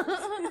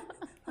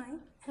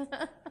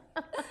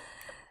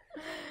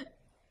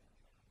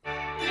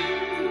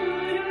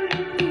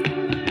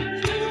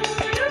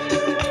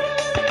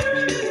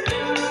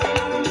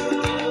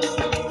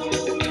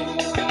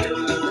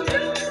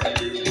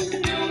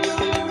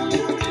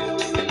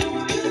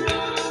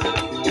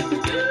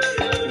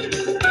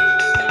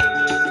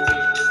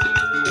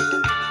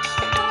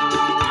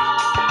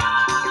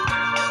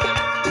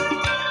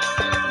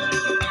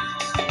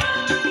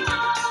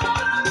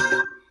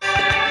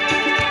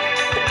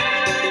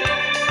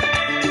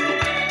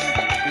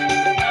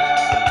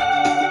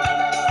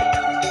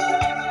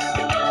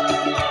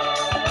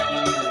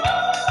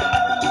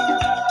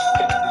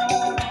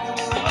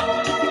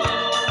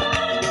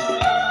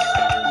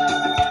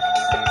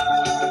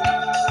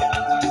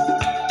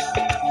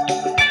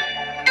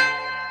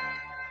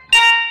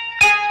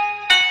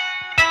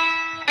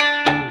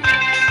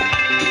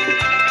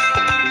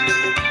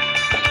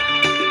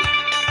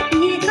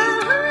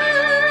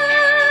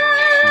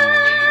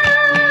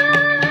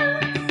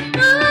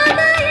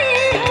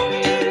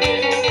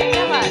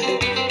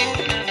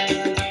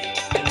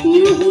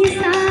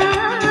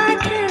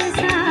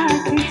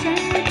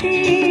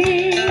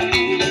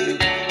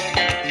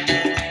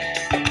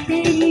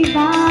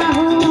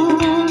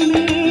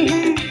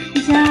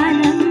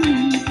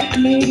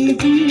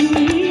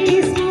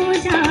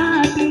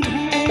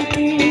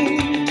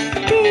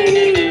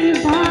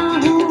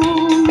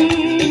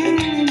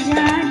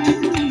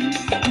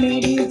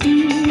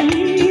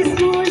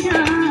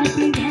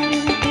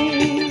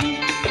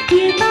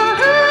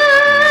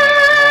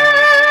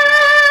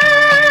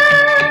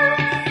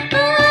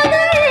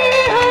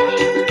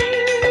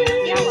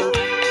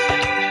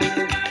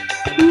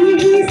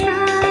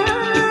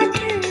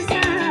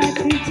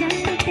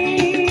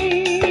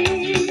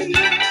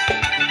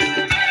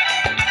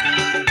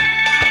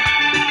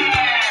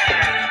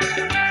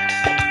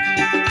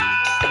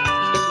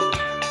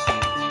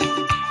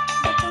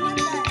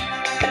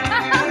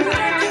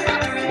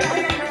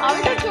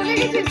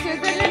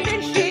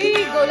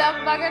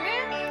 গোলাপ বাগানে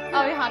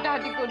আমি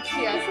হাঁটাহাঁটি করছি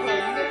এখন।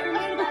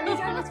 ফুলের বালি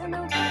জলে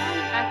চলেও গেলাম।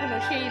 এখনো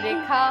সেই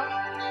রেখা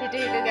হেঁটে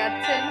হেঁটে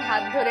যাচ্ছেন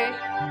হাত ধরে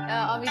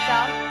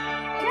অমিতাভ।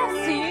 क्या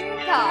सीन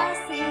था,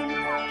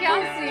 क्या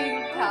सीन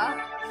था।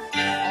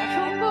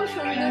 অসম্ভব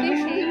সুন্দরী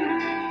সেই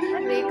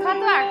রেখা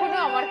তো এখনো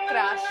আমার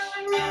ক্রাশ,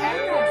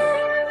 এখনো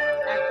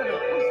এখনো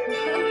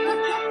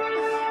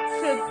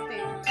সত্যি।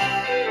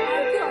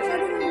 আর কি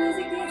অসাধারণ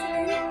মিউজিক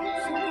দিয়েছিলেন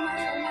সুকুমার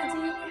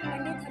শর্মাজি,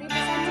 পণ্ডিত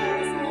হরিপ্রসাদ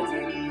চৌরাসিয়াজি,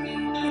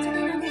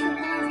 কিছুদিন আগে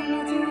সুকুমার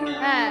শর্মাজি।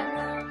 হ্যাঁ,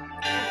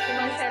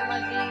 কুমার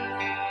শর্মাজি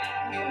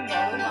ভীষণ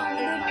বড়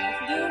মাপের মানুষ।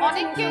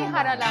 অনেককেই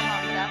হারালাম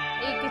আমরা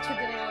এই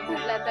কিছুদিনের মধ্যে,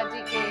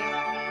 লতাজিকে।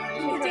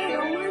 কিন্তু যে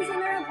রোমান্স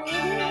ওনারা বয়ে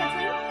দিয়ে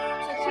গেছেন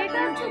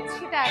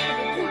সেটা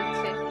এখনো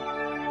চলছে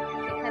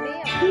এখানেই।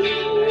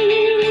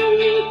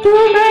 तू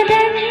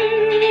बदन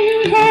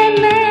है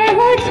मैं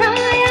हूँ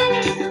छाया,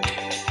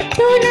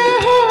 तू न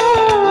हो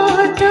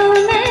तो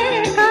मैं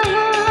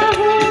कहाँ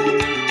हूँ।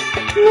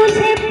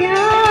 मुझे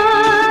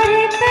प्यार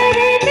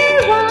करने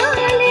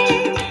वाले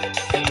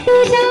तू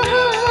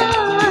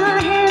जहाँ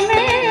है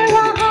मैं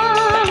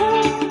वहाँ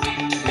हूँ।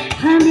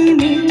 हमें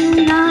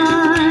मिलना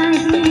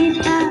ही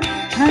था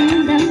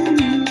हमदम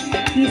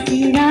किसी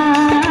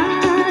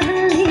राह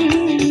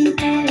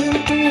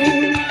निकलते,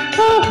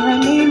 ओ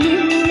हमें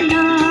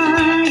मिलना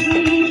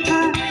ही था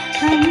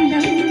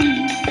हमदम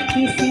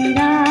किसी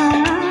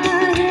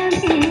राह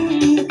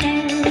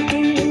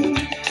निकलते।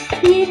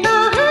 ये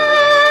कहाँ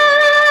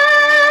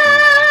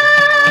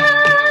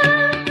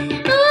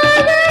आ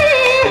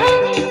गए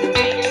हम,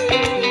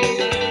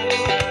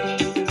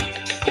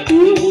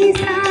 यूं ही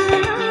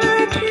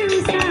साथ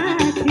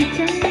साथ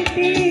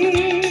चलते।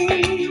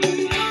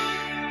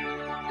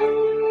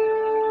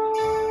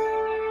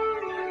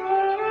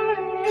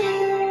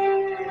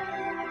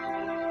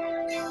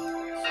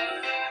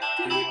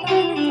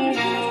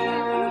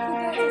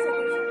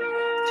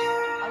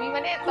 আমি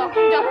মানে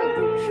তখন যখন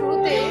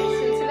শুরুতে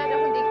সিলসিলা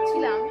যখন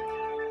দেখছিলাম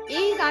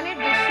এই গানের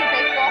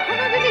দৃশ্যটাই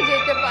কখনো যদি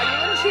যেতে পারি,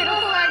 মানে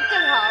সেরকম একটা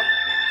ভাব।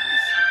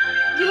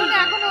 জীবনে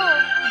এখনো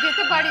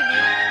যেতে পারিনি।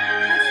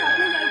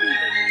 স্বপ্নে যাই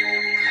কিন্তু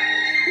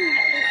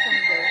এত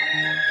সুন্দর,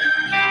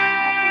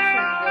 এত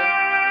সুন্দর।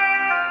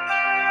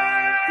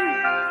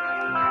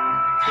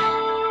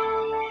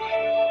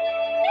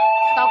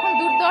 তখন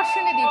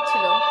দূরদর্শনে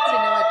দিচ্ছিল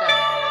সিনেমাটা,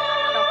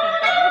 তখন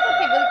তো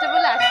কেবল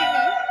টেবল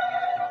আসেনি।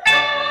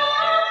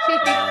 সেই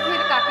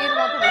তীর্থের কাকের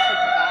মতো বসে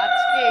থাকা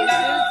আজকে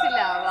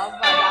সিলসিলা,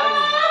 বাবা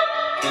দারুণ।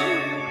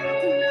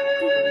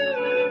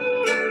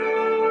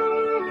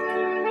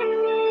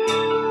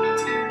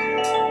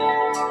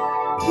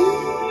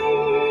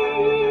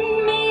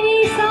 मेरी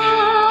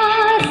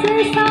सांस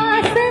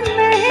सांस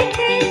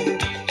महके,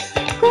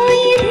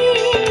 कोई भी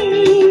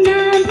ना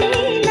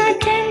भीना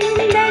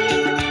चंदन,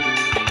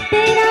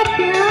 तेरा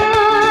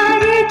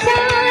प्यार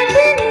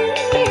चांदनी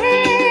है,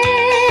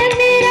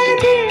 मेरा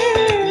दिल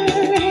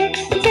है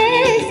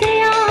जैसे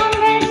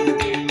आंगन।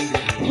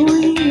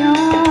 हुई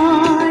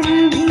और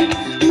भी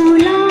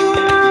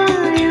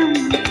मुलायम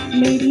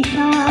मेरी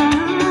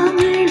शाम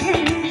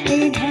ढलते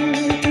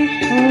ढलते,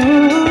 ओ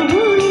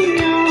हुई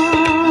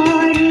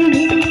और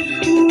भी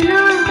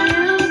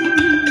मुलायम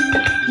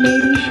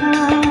मेरी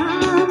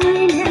शाम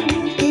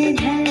ढलते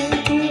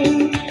ढलते।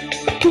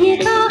 ये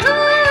कहाँ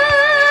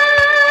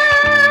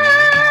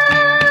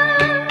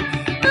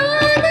आ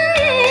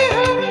गए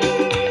हम,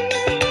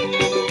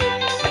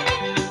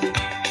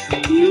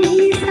 यूं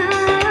ही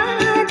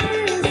साथ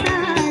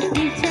साथ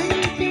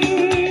चलते।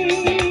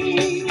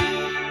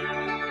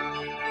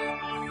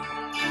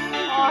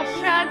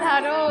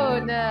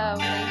 অসাধারণ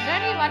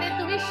ইন্দ্রাণী, মানে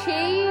তুমি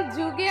সেই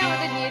যুগে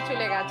আমাদের নিয়ে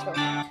চলে গেছো।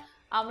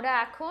 আমরা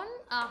এখন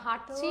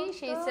হাঁটছি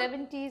সেই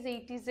 70s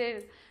 80s এর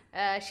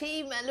সেই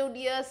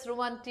মেলোডিয়াস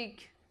রোমান্টিক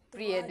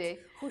পিরিয়ডে।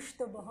 খুশ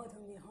তো বহুত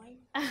হঙ্গে হয়।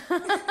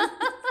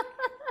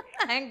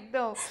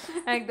 একদম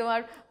একদম।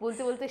 আর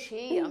বলতে বলতে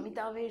সেই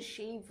অমিতাভের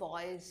সেই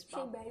ভয়েস,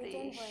 সেই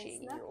baritone voice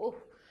না? ওহ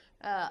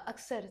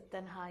अक्सर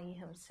तन्हाई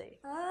हमसे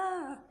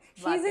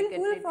she is in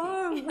full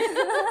form.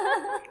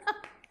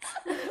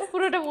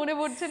 পুরোটা মনে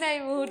পড়ছে না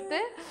এই মুহূর্তে,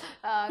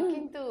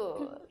 কিন্তু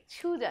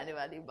ছু জানে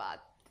वाली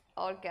बात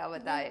और क्या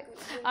बताए।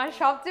 আর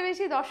সবচেয়ে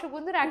বেশি দর্শক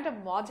বন্ধুরা একটা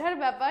মজার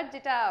ব্যাপার,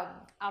 যেটা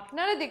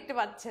আপনারা দেখতে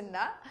পাচ্ছেন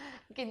না,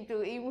 কিন্তু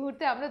এই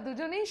মুহূর্তে আমরা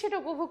দুজনেই সেটা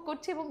উপভোগ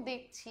করছি এবং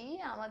দেখছি।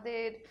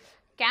 আমাদের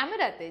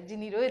ক্যামেরাতে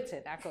যিনি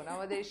রয়েছেন এখন,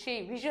 আমাদের সেই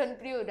ভীষণ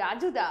প্রিয়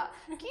রাজুদা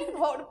কি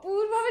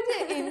ভরপুর ভাবে যে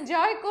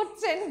এনজয়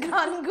করছেন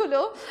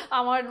গানগুলো।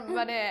 আমার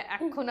মানে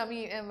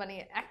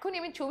এক্ষুনি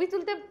আমি ছবি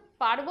তুলতে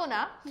পারবো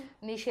না,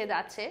 নিষেধ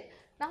আছে,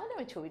 না হলে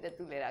আমি ছবিটা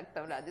তুলে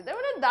রাখতাম। রাজুদা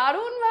মানে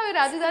দারুণ ভাবে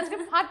রাজুদা আজকে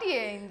ফাটিয়ে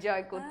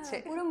এনজয় করছে।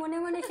 পুরো মনে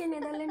মনে সেই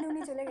নেদারল্যান্ডে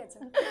উনি চলে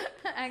গেছেন।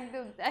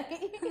 একদম তাই।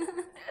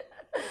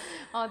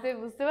 অতএব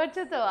বুঝতে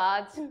পারছো তো,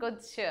 আজ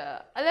কুছ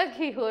আলাগ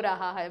হি হো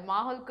রাহা হ্যায়,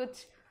 মাহौल कुछ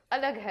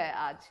अलग है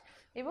आज।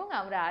 এবং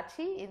আমরা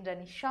আছি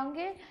ইন্দ্রাণীর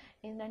সঙ্গে।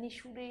 ইন্দ্রাণী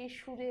সুরে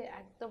সুরে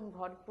একদম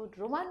ভরপুর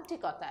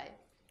রোমান্টিকতায়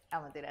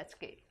আমাদের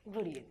আজকে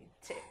ভরিয়ে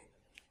দিচ্ছে।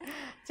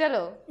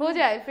 চলো হো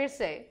যায় ফির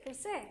সে। फिर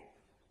से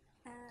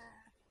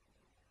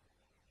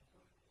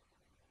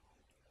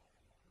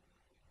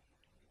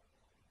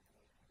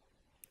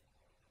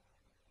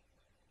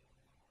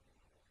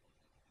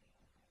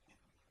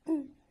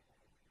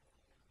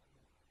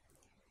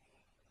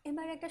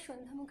এবার একটা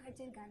সন্ধ্যা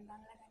মুখার্জির গান,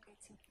 বাংলা গান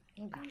গাইছি।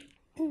 বাহ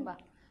বাহ,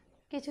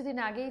 কিছুদিন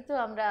আগেই তো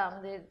আমরা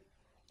আমাদের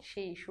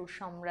সেই সুর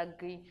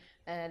সম্রাজ্ঞী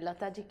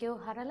লতাজিকেও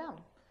হারালাম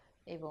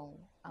এবং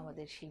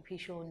আমাদের সেই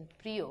ভীষণ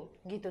প্রিয়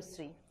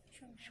গীতশ্রী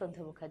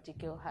সন্ধ্যা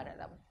মুখার্জিকেও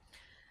হারালাম।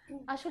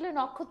 আসলে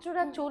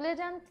নক্ষত্ররা চলে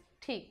যান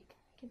ঠিক,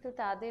 কিন্তু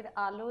তাদের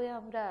আলোয়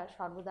আমরা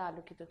সর্বদা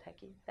আলোকিত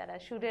থাকি, তারা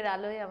সুরের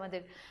আলোয়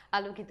আমাদের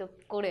আলোকিত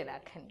করে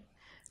রাখেন।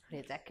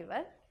 হয়ে যাক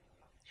এবার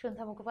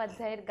সন্ধ্যা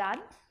মুখোপাধ্যায়ের গান,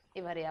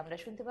 এবারে আমরা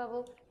শুনতে পাবো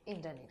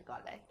ইন্দ্রাণীর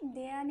গলায়।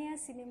 দেয়া নেয়া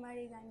সিনেমার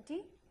এই গানটি,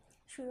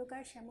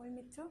 সুরকার শ্যামল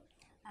মিত্র।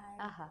 আর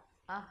আহা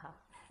আহা,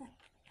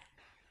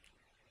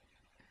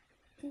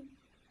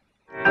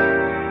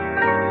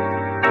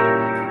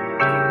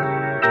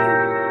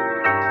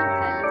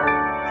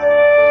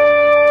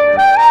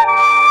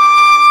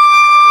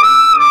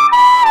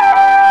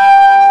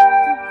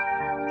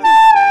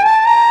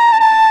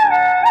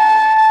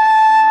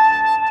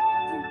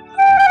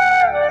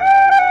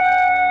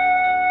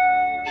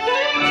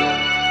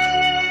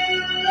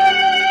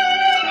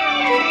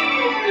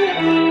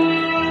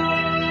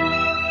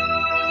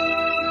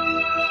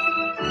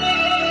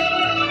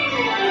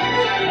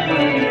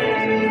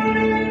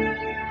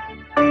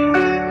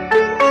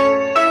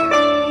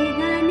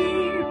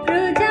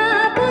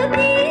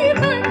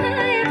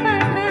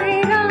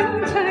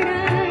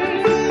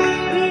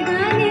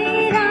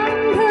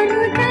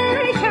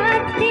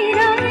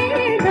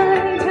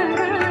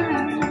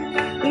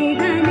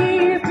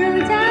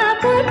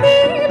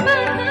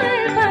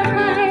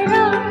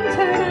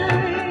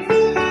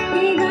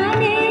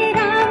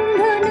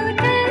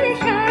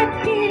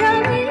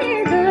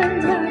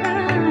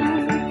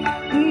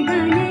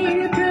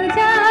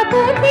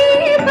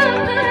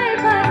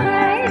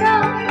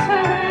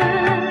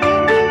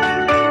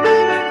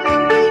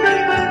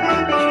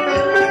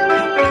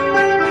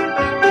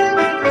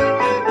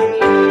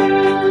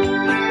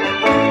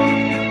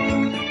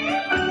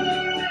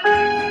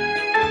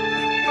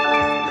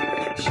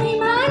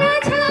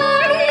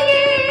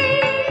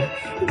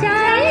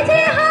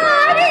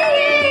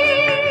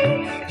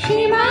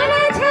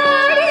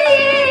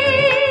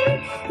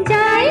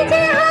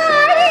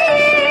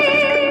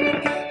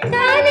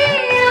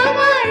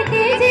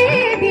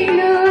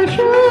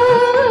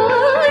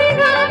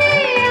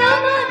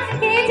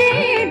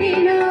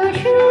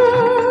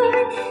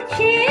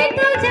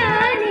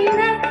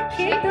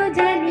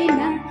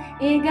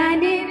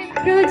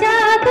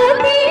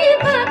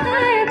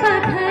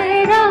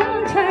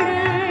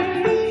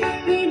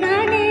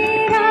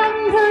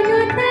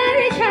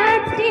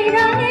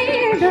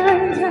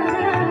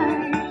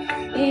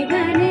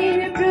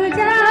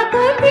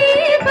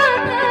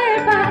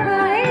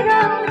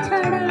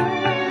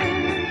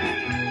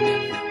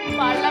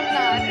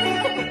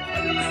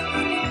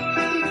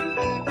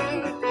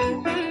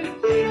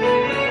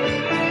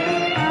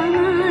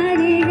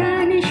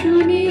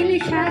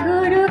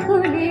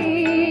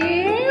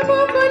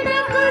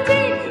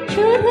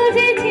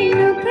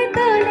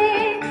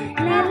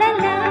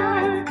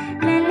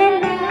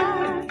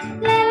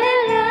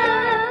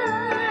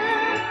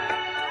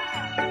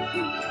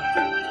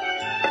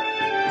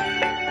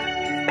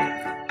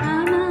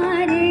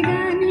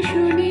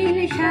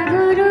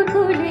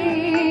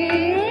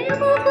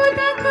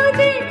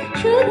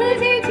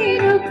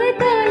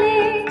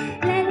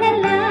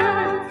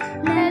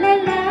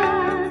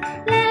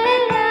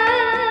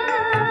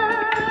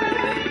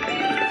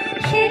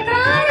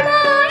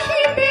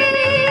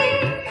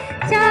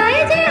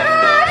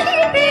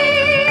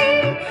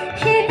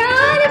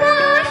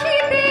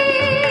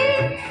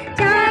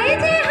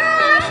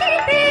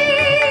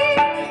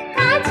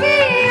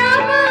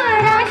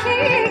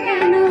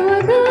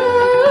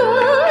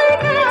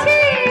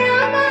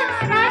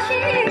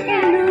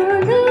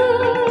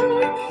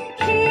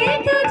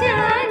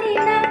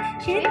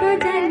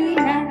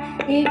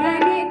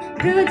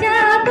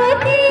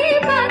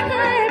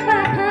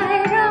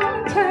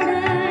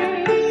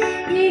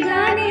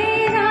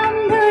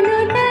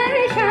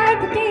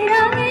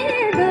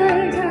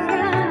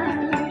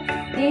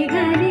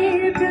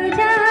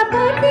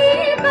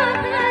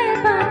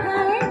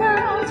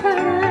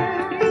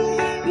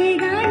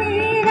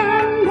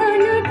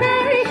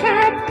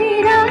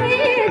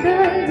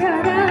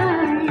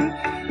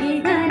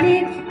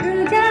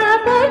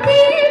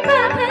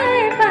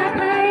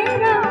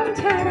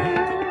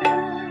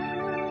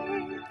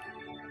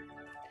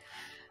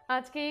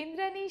 আজকে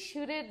ইন্দ্রাণী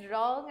সুরের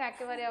রং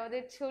একেবারে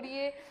আমাদের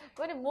ছড়িয়ে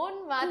মানে মন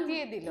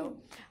মাতিয়ে দিল।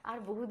 আর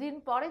বহুদিন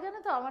পরে জানো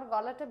তো আমার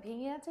গলাটা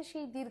ভেঙে আছে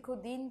সেই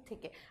দীর্ঘদিন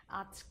থেকে,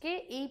 আজকে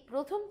এই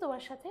প্রথম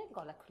তোমার সাথে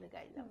গলা খুলে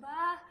গাইলাম।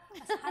 বাহ,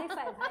 হাই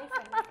ফাইভ হাই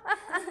ফাইভ।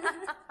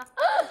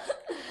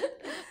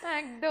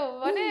 একদম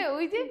মানে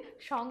ওই যে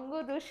সঙ্গ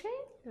দোষে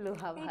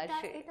লোহা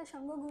ভাসে, এটা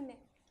সঙ্গ গুণে,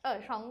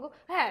 সঙ্গ,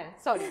 হ্যাঁ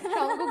সরি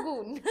সঙ্গ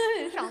গুণ,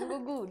 সঙ্গ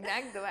গুণ,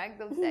 একদম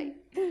একদম তাই।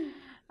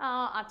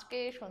 আজকে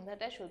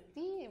সন্ধ্যাটা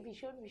সত্যি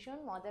ভীষণ ভীষণ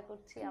মজা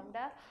করছি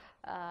আমরা,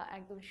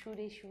 একদম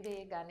সুরে সুরে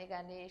গানে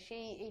গানে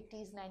সেই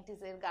 80s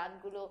 90s এর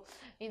গানগুলো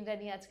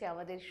ইন্দ্রাণী আজকে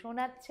আমাদের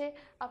শোনাচ্ছে।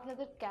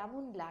 আপনাদের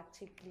কেমন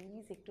লাগছে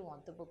প্লিজ একটু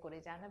মন্তব্য করে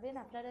জানাবেন।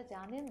 আপনারা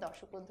জানেন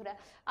দর্শক বন্ধুরা,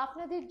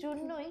 আপনাদের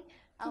জন্যই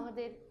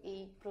আমাদের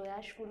এই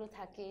প্রয়াসগুলো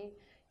থাকে,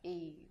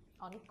 এই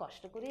অনেক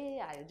কষ্ট করে এই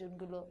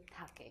আয়োজনগুলো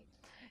থাকে।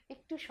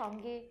 একটু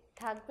সঙ্গে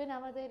থাকবেন,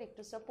 আমাদের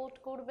একটু সাপোর্ট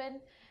করবেন,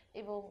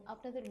 এবং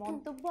আপনাদের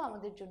মন্তব্য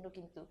আমাদের জন্য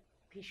কিন্তু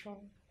ভীষণ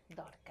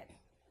দরকারি।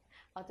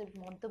 অতএব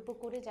মন্তব্য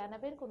করে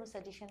জানাবেন, কোনো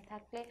সাজেশন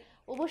থাকলে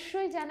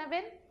অবশ্যই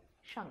জানাবেন,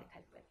 সঙ্গে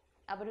থাকবেন।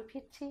 আবারও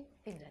ফিরছি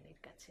ইন্দ্রাণীর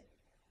কাছে।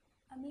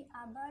 আমি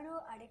আবারও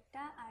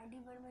আরেকটা আর.ডি.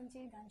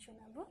 বর্মনজির গান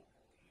শোনাবো।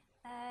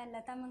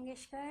 লতা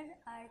মঙ্গেশকর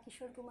আর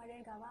কিশোর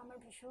কুমারের গাওয়া আমার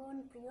ভীষণ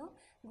প্রিয়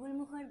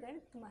গুলমোহর গর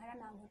তুমহারা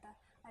নাম হতা,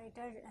 আর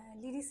এটার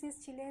লিরিসিস্ট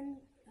ছিলেন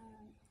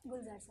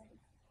গুলজার সাহেব।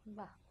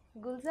 বাহ,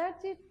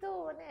 গুলজারজির তো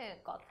মানে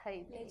কথাই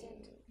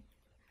লেজেন্ড।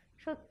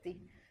 সত্যি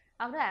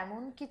আমরা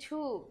এমন কিছু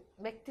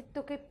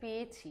ব্যক্তিত্বকে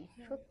পেয়েছি,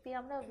 সত্যি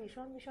আমরা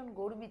ভীষণ ভীষণ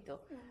গর্বিত।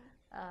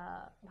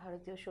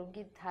 ভারতীয়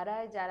সঙ্গীত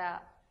ধারায় যারা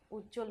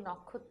উজ্জ্বল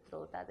নক্ষত্র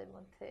তাদের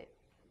মধ্যে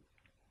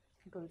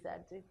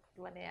গুলজারজি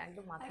মানে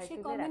একদম মাথায় তুলে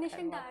রাখার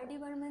কম্বিনেশনটা মতো। আর.ডি.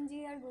 বর্মনজি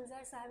আর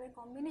গুলজার সাহেবের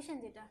কম্বিনেশন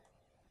যেটা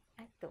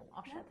একদম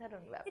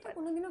অসাধারণ এটা ব্যাপার।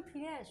 কোনোদিনও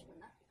ফিরে আসবে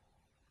না।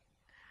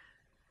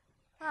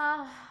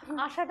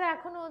 আশাটা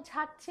এখনো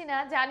ছাড়ছি না,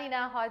 জানি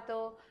না হয়তো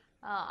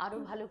আরো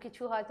ভালো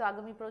কিছু হয়তো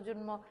আগামী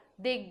প্রজন্ম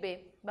দেখবে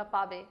বা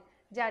পাবে,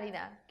 জানি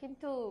না,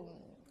 কিন্তু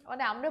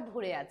মানে আমরা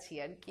ভরে আছি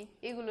আর কি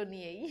এগুলো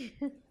নিয়েই।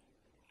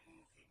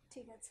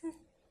 ঠিক আছে।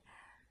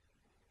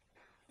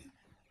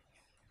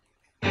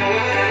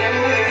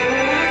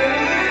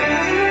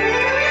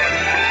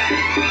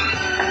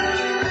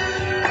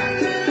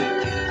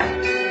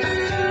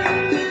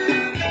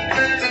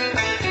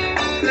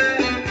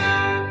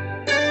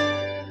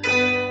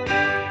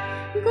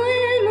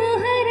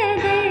 गुलमोहर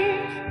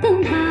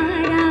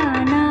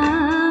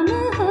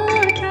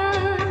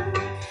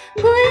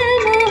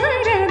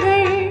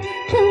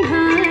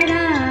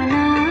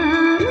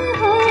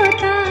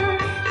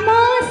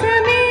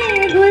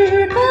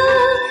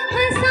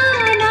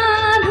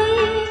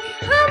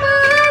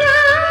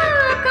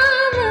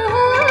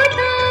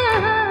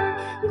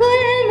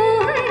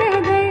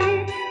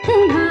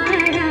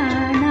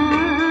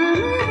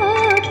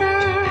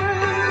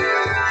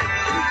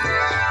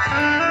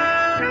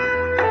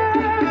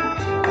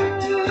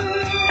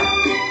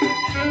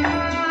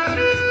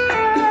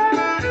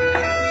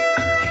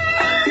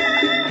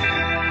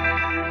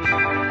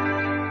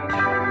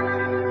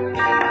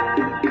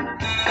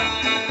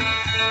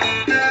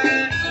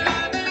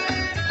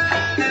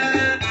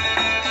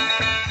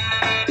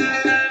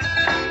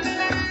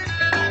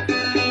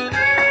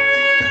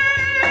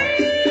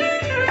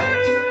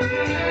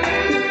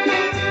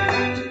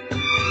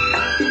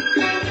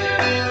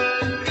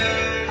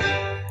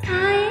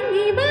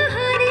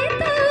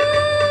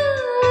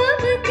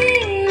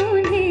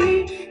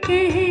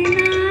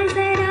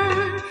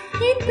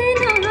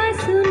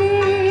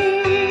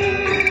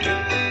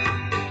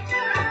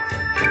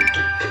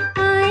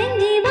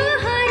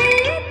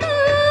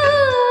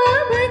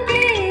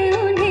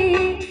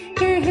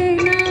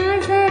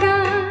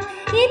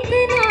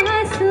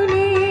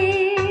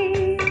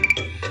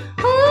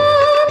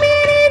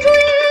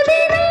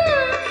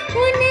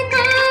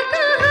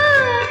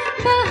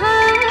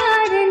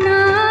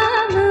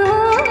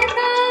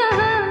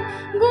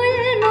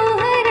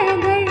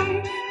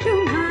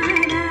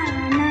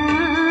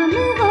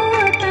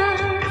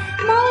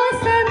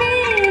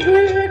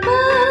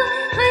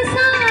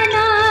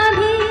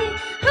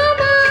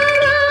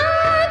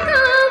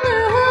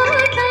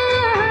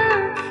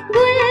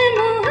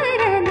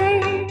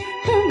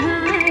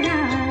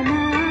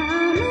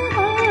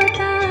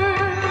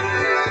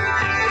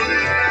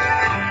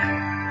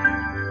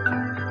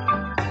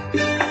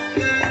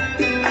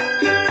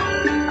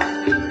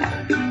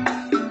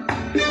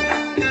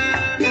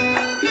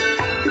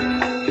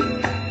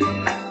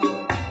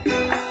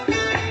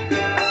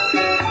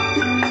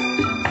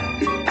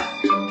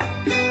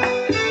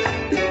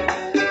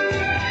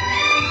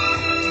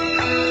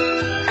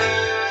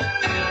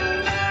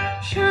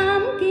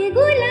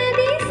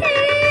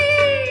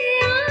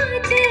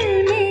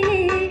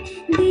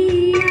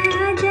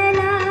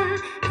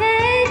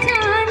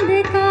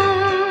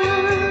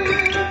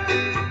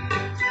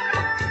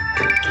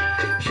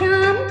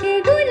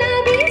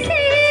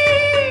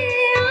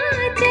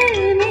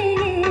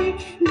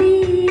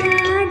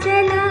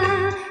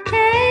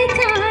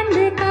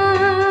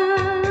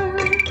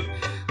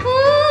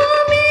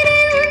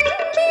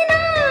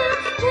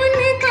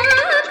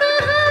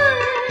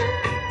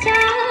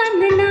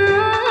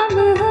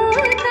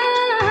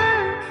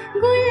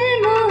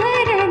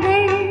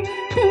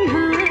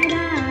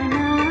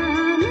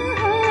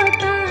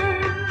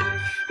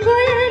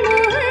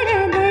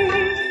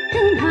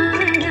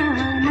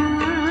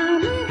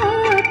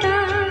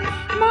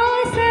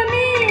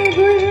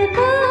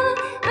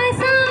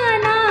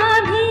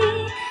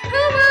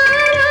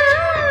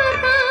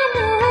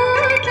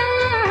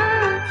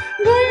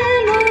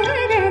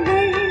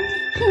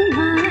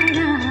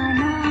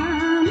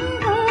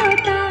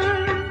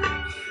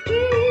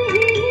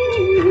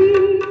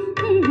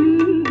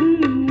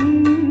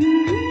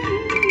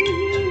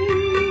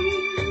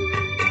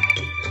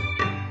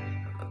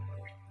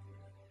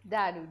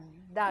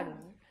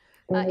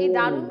এই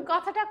দারুণ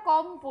কথাটা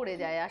কম পড়ে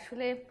যায়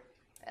আসলে।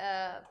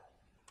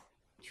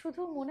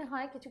 শুধু মনে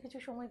হয় কিছু কিছু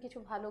সময় কিছু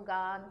ভালো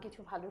গান, কিছু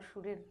ভালো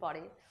সুরের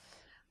পরে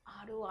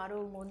আরো আরো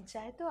মন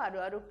চায়, তো আরো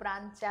আরো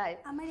প্রাণ চায়।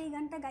 আমার এই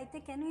গানটা গাইতে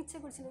কেন ইচ্ছে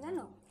করছিল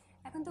জানো?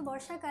 এখন তো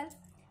বর্ষাকাল,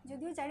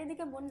 যদিও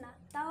চারিদিকে বন্যা,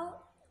 তাও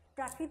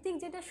প্রাকৃতিক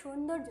যেটা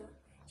সৌন্দর্য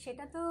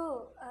সেটা তো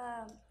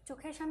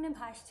চোখের সামনে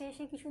ভাসছে।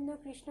 সে কি সুন্দর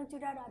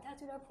কৃষ্ণচূড়া,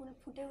 রাধাচূড়া ফুল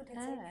ফুটে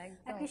উঠেছে।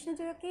 আর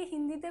কৃষ্ণচূড়াকে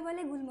হিন্দিতে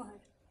বলে গুলমোহর।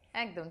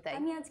 একদম তাই।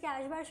 আমি আজকে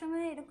আসবার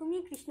সময়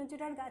এরকমই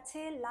কৃষ্ণচূড়ার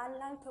গাছে লাল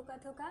লাল থোকা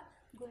থোকা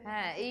গুলমোহর।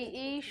 হ্যাঁ,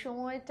 এই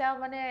সময়টা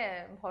মানে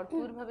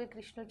ভরপুরভাবে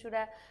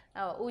কৃষ্ণচূড়া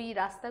ওই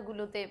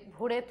রাস্তাগুলোতে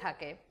ভরে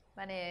থাকে,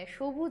 মানে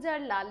সবুজ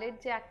আর লালের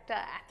যে একটা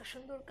এত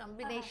সুন্দর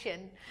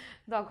কম্বিনেশন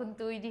তখন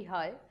তৈরি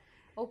হয়,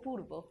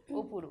 অপূর্ব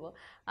অপূর্ব।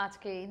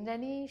 আজকে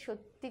ইন্দ্রাণী,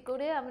 সত্যি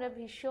করে আমরা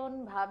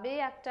ভীষণভাবে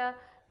একটা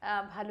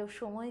ভালো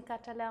সময়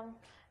কাটালাম।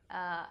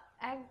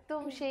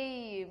 একদম সেই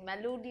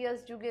মেলোডিয়াস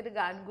যুগের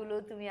গানগুলো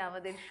তুমি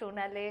আমাদের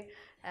শোনালে,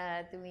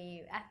 তুমি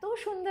এত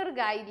সুন্দর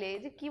গাইলে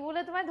যে কি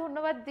বলে তোমায়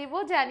ধন্যবাদ দেবো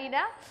জানি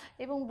না,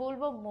 এবং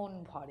বলবো মন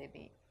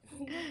ভরেনি।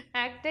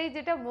 একটাই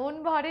যেটা মন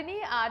ভরেনি,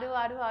 আরো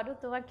আরো আরো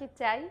তোমাকে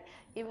চাই,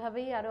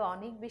 এভাবেই আরো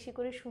অনেক বেশি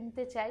করে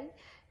শুনতে চাই।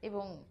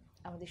 এবং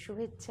আমাদের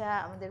শুভেচ্ছা,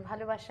 আমাদের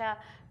ভালোবাসা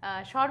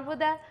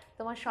সর্বদা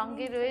তোমার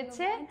সঙ্গে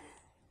রয়েছে।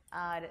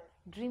 আর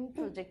ড্রিম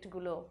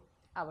প্রজেক্টগুলো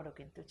আবারও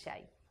কিন্তু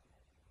চাই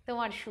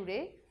তোমার সুরে,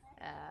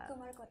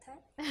 তোমার কথা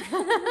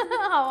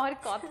আমার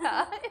কথা।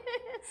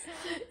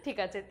 ঠিক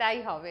আছে, তাই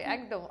হবে,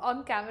 একদম অন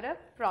ক্যামেরা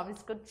প্রমিস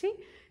করছি,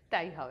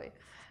 তাই হবে।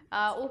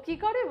 ও কি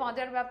করে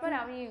মজার ব্যাপার,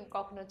 আমি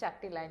কখনো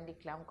 4টে লাইন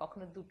লিখলাম,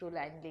 কখনো 2টো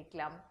লাইন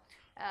লিখলাম,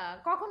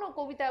 কখনো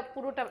কবিতা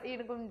পুরোটা,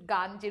 এরকম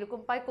গান যেরকম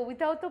পায়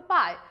কবিতাও তো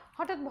পায়,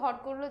 হঠাৎ ভর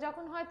করলো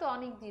যখন হয়তো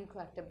অনেক দীর্ঘ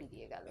একটা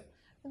বেরিয়ে গেল।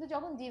 কিন্তু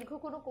যখন দীর্ঘ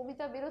কোনো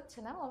কবিতা বেরোচ্ছে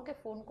না, আমাকে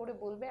ফোন করে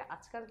বলবে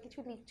আজকাল কিছু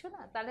লিখছো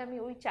না, তাহলে আমি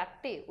ওই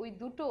 4টে, ওই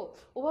 2টো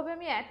ওভাবে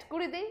আমি অ্যাড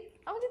করে দেই।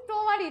 আমি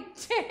তোমার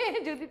ইচ্ছে,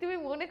 যদি তুমি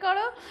মনে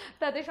করো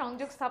তাতে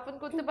সংযোগ স্থাপন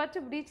করতে পারছো,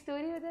 ব্রিজ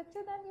তৈরি হয়ে যাচ্ছে,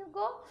 দেন ইউ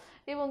গো।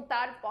 এবং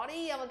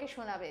তারপরেই আমাকে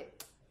শোনাবে,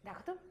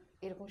 দেখো তো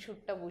এরকম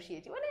সুরটা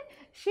বসিয়েছি, মানে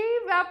সেই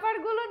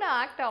ব্যাপারগুলো না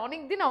একটা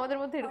অনেকদিন আমাদের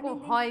মধ্যে এরকম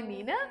হয়নি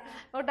না,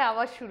 ওটা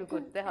আবার শুরু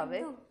করতে হবে।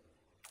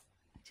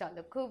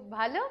 চলো, খুব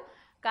ভালো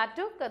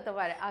কাটুক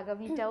তোমার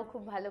আগামীটাও,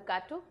 খুব ভালো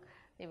কাটুক,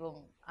 এবং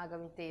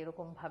আগামীতে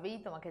এরকম ভাবেই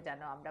তোমাকে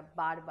যেন আমরা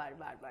বারবার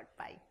বারবার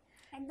পাই।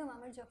 একদম,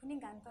 আমার যখনই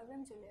গান পাবে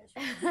আমি চলে আসবো।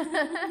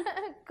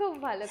 খুব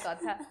ভালো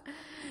কথা।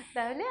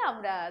 তাহলে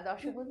আমরা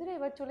দর্শক বন্ধুরা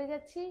এবার চলে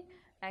যাচ্ছি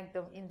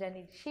একদম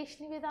ইন্দ্রাণীর শেষ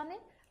নিবেদনে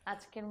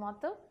আজকের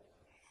মতো।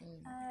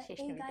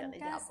 এই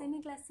গানটা সেমি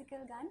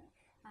ক্লাসিক্যাল গান,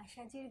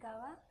 আশাজির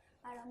গাওয়া,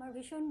 আর আমার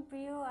ভীষণ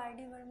প্রিয়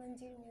আর.ডি.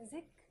 বর্মনজির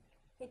মিউজিক।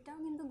 এটাও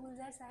কিন্তু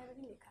গুলজার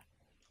সাহেবেরই লেখা।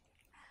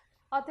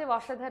 অতএব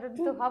অসাধারণ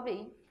তো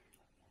হবেই,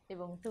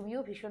 এবং তুমিও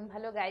ভীষণ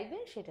ভালো গাইবে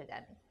সেটা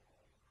জানি।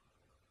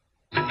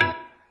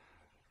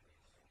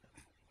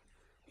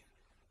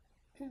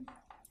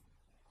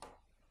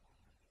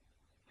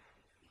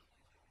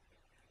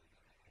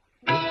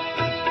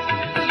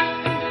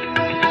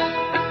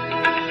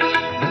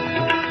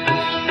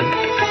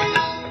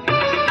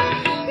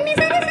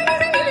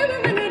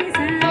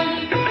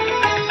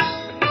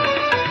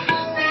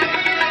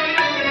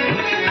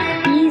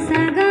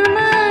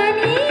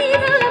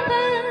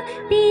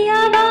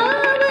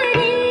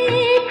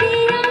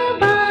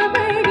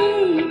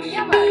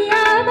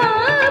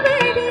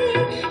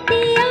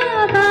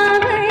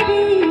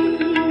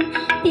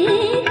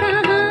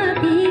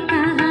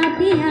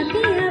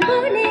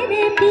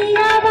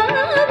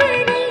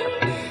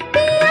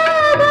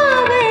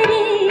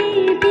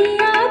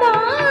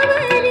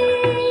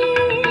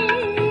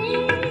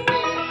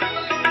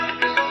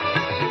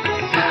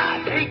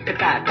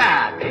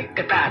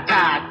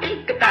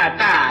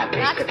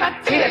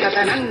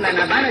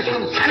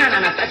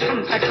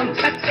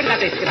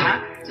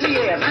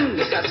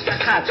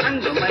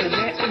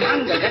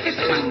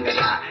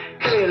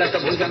 खेलत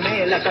भुज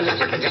मेलत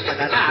लपट जपट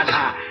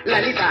राधा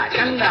ललिता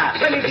चंदा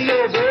बलि दियो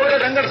बोर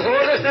रंग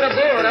घोर सर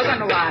बोर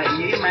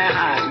बनवारी मैं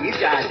हारी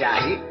जा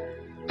जाई,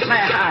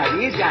 मैं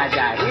हारी जा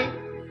जाई,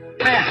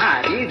 मैं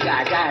हारी जा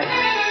जाई।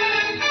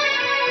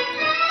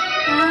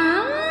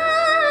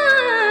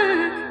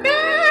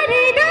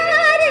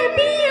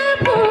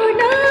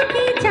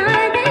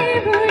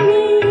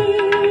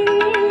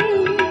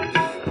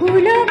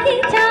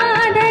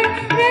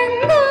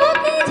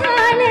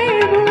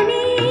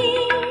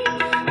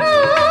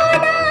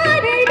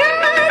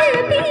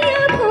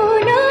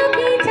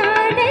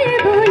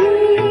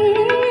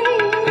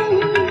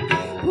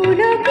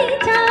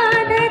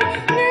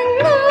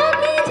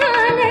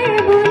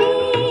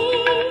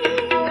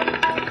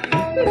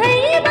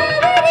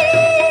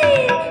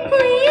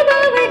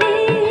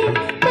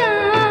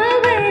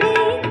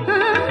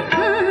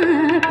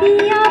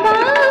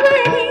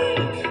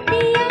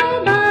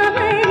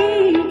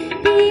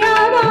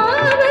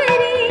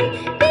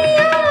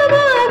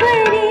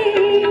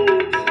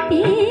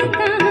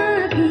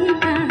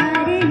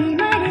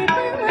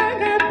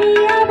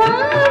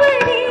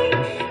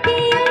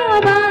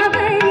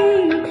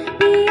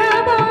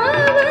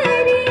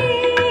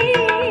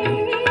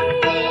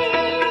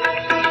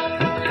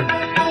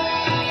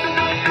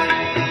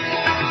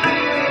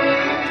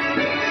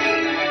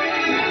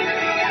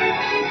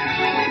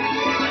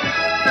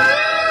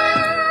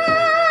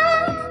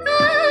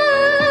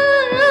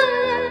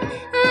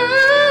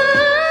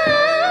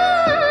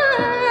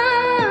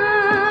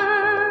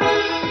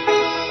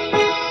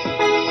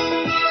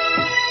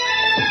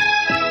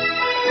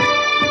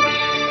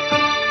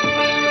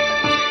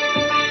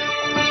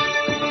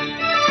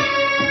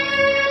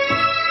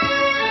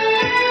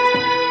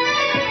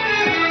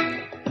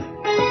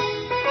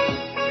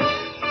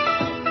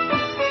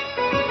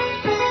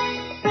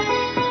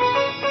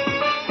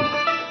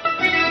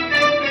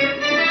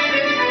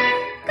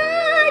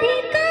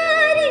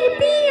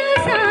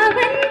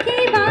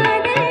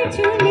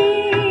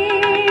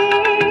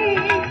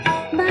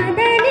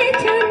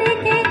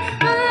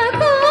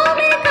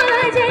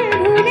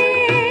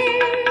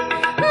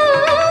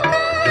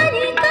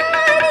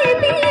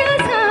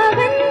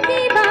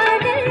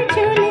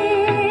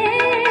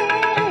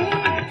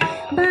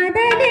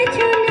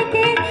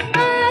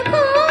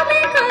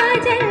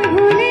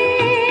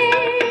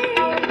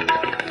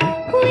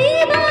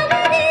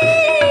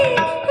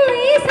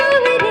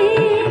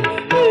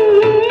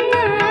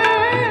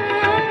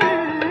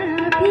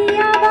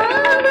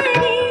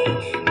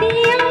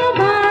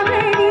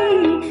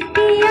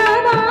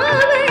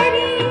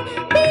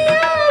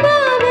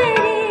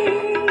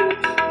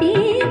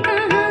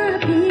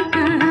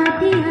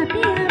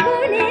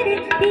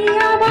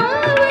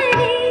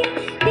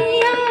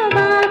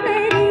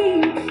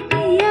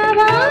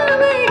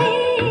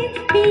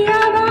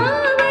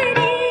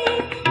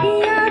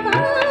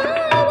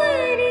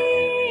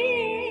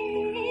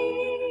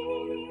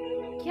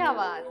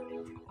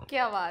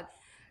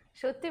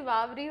 সত্যি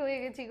বাবরি হয়ে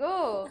গেছি গো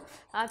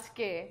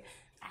আজকে,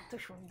 এত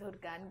সুন্দর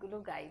গানগুলো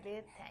গাইলে।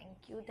 Thank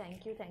you, thank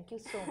you, thank you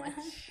so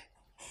much.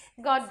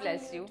 God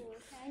bless you.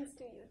 Thanks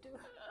to you two.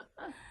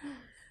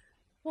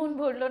 মন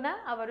ভরলো না,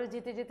 আবারও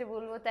যেতে যেতে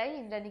বলবো তাই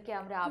ইন্দ্রাণীকে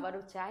আমরা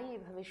আবারও চাই,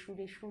 এভাবে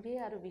সুরে সুরে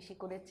আরো বেশি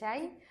করে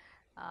চাই।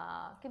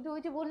 কিন্তু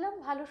ওই যে বললাম,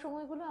 ভালো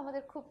সময়গুলো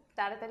আমাদের খুব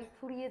তাড়াতাড়ি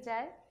ফুরিয়ে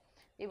যায়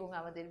এবং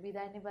আমাদের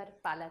বিদায় নেবার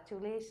পালা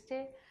চলে এসছে।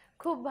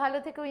 খুব ভালো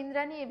থেকো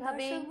ইন্দ্রাণী,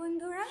 এভাবেই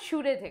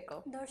সুরে থেকো।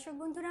 দর্শক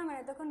বন্ধুরা, আমার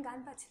এতক্ষণ গান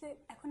পাচ্ছিল,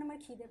 এখন আমার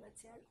খিদে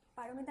পাচ্ছে, আর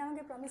পারমিতা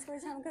আমাকে প্রমিস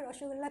করেছে আমাকে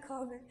রসগোল্লা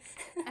খাওয়াবে।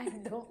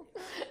 একদম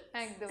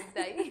একদম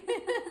তাই।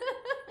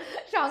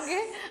 সঙ্গে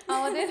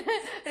আমাদের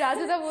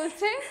রাজুদা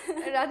বলছে,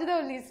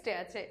 রাজুদাও লিস্টে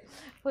আছে,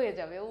 হয়ে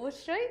যাবে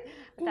অবশ্যই।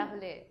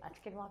 তাহলে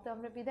আজকের মতো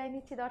আমরা বিদায়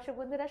নিচ্ছি। দর্শক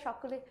বন্ধুরা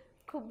সকলে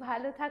খুব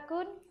ভালো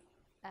থাকুন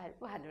আর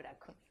ভালো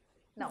রাখুন।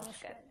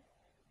 নমস্কার।